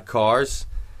souped-up black cars.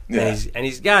 Yeah. And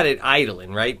he's got it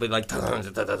idling, right? But like, you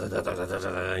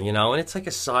know, and it's like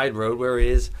a side road where it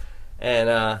is. And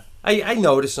I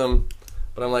notice him,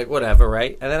 but I'm like, whatever,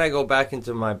 right? And then I go back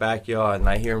into my backyard and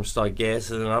I hear him start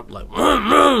gassing up like,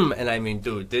 and I mean,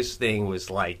 dude, this thing was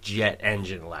like jet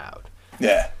engine loud.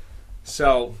 Yeah.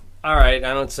 So, all right,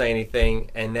 I don't say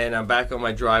anything. And then I'm back on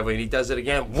my driveway and he does it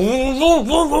again.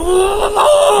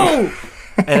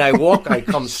 And I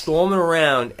come storming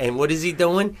around, and what is he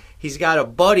doing? He's got a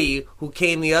buddy who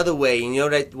came the other way. And you know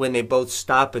that when they both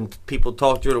stop and people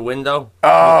talk through the window?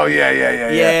 Oh, yeah.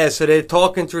 Yeah, so they're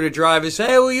talking through the drive. Say,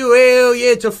 "Hey,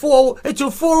 it's a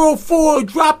 404,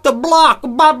 drop the block,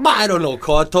 blah, blah." I don't know,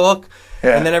 car talk.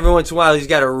 Yeah. And then every once in a while, he's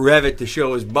got to rev it to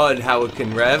show his bud how it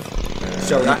can rev.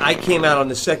 So I came out on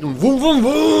the second, boom, boom,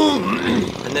 boom.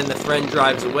 And then the friend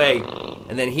drives away.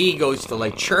 And then he goes to,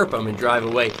 like, chirp him and drive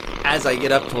away. As I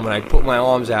get up to him and I put my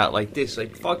arms out like this,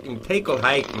 like, fucking take a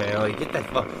hike, man. Like, get that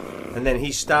fuck. And then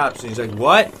he stops and he's like,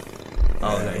 "What?"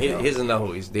 Oh, no, he doesn't know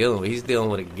who he's dealing with. He's dealing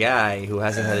with a guy who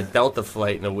hasn't had a Delta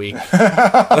flight in a week.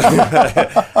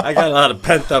 I got a lot of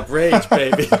pent-up rage,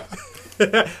 baby.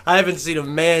 I haven't seen a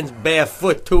man's bare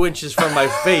foot 2 inches from my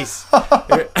face.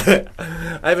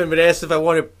 I haven't been asked if I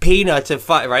wanted peanuts at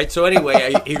 5, right? So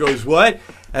anyway, he goes, "What?"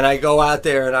 And I go out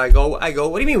there and I go,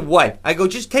 "What do you mean, what?" I go,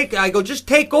 just take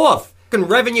off. Fucking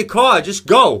revving your car, just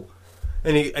go.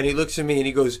 And he looks at me and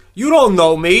he goes, "You don't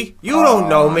know me. You don't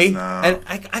know me." No. And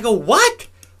I go, "What?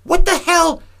 What the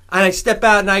hell?" And I step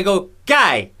out and I go,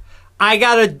 "Guy, I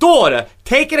got a daughter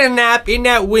taking a nap in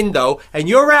that window, and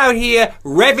you're out here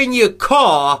revving your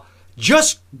car.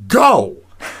 Just go."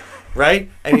 Right?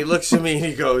 And he looks at me and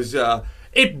he goes,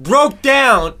 "It broke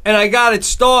down and I got it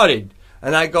started."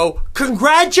 And I go,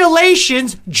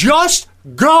 "Congratulations, just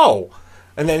go."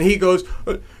 And then he goes,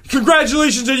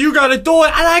 "Congratulations that you got a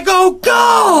daughter." And I go,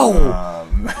 "Go!"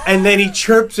 And then he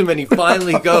chirps him and he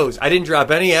finally goes. I didn't drop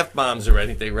any F-bombs or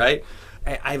anything, right?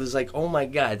 I was like, oh my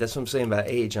God, that's what I'm saying about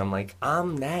age. I'm like,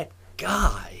 I'm that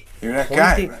guy. You're that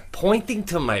guy. Pointing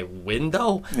to my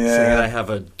window, saying I have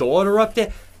a daughter up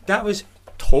there. That was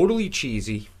totally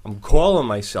cheesy. I'm calling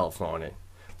myself on it.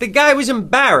 The guy was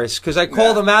embarrassed because I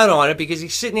called him out on it because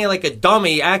he's sitting there like a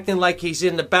dummy, acting like he's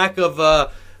in the back of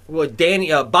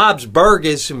Bob's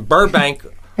Burgers in Burbank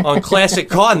on Classic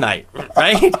Car Night,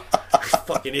 right?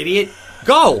 Fucking idiot.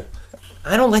 Go.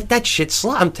 I don't let that shit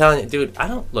slide. I'm telling you, dude, I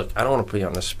don't want to put you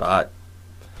on the spot,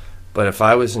 but if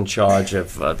I was in charge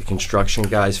of the construction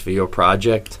guys for your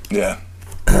project,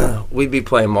 we'd be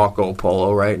playing Marco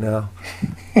Polo right now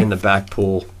in the back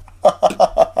pool.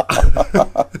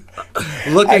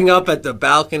 Looking up at the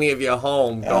balcony of your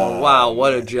home, going, "Wow,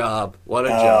 what a job! What a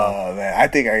job!" Oh man, I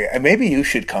think maybe you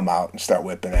should come out and start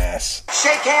whipping ass.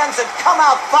 Shake hands and come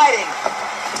out fighting.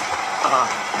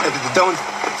 Don't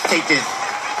take this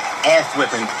ass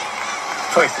whipping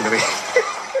personally.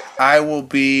 I will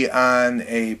be on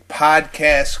a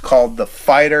podcast called The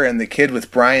Fighter and the Kid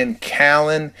with Brian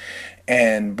Callen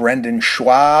and Brendan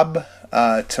Schwab.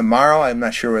 Tomorrow, I'm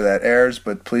not sure where that airs,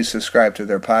 but please subscribe to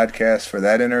their podcast for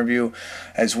that interview.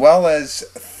 As well as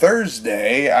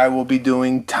Thursday, I will be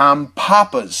doing Tom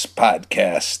Papa's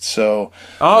podcast. So,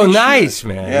 nice,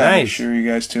 man. Yeah, nice. Make sure you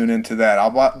guys tune into that.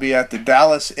 I'll be at the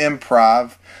Dallas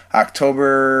Improv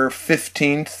October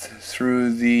 15th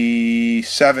through the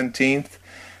 17th.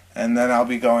 And then I'll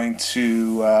be going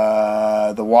to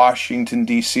the Washington,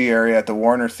 D.C. area at the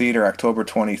Warner Theater October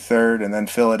 23rd, and then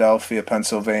Philadelphia,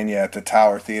 Pennsylvania at the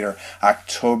Tower Theater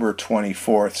October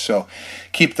 24th. So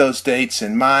keep those dates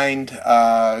in mind.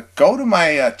 Go to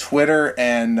my Twitter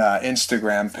and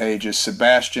Instagram pages,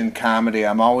 Sebastian Comedy.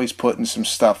 I'm always putting some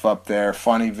stuff up there,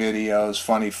 funny videos,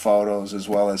 funny photos, as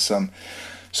well as some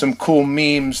cool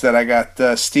memes that I got.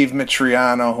 Steve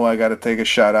Mitriano, who I got to take a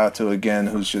shout out to again,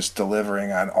 who's just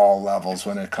delivering on all levels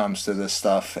when it comes to this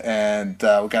stuff. And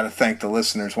we got to thank the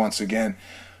listeners once again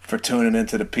for tuning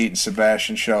into the Pete and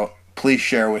Sebastian Show. Please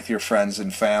share with your friends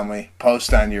and family.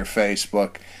 Post on your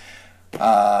Facebook.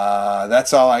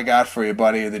 That's all I got for you,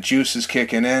 buddy. The juice is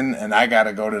kicking in, and I got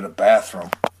to go to the bathroom.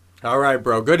 All right,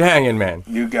 bro. Good hanging, man.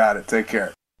 You got it. Take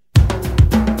care.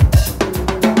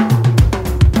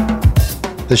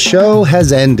 The show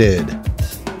has ended.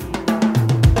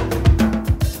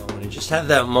 You just have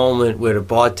that moment where the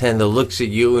bartender looks at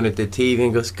you and at the TV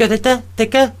and goes, go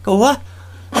what?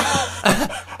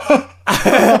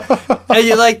 And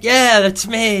you're like, yeah, that's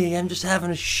me. I'm just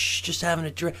having a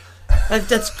drink.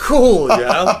 That's cool, you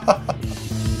know?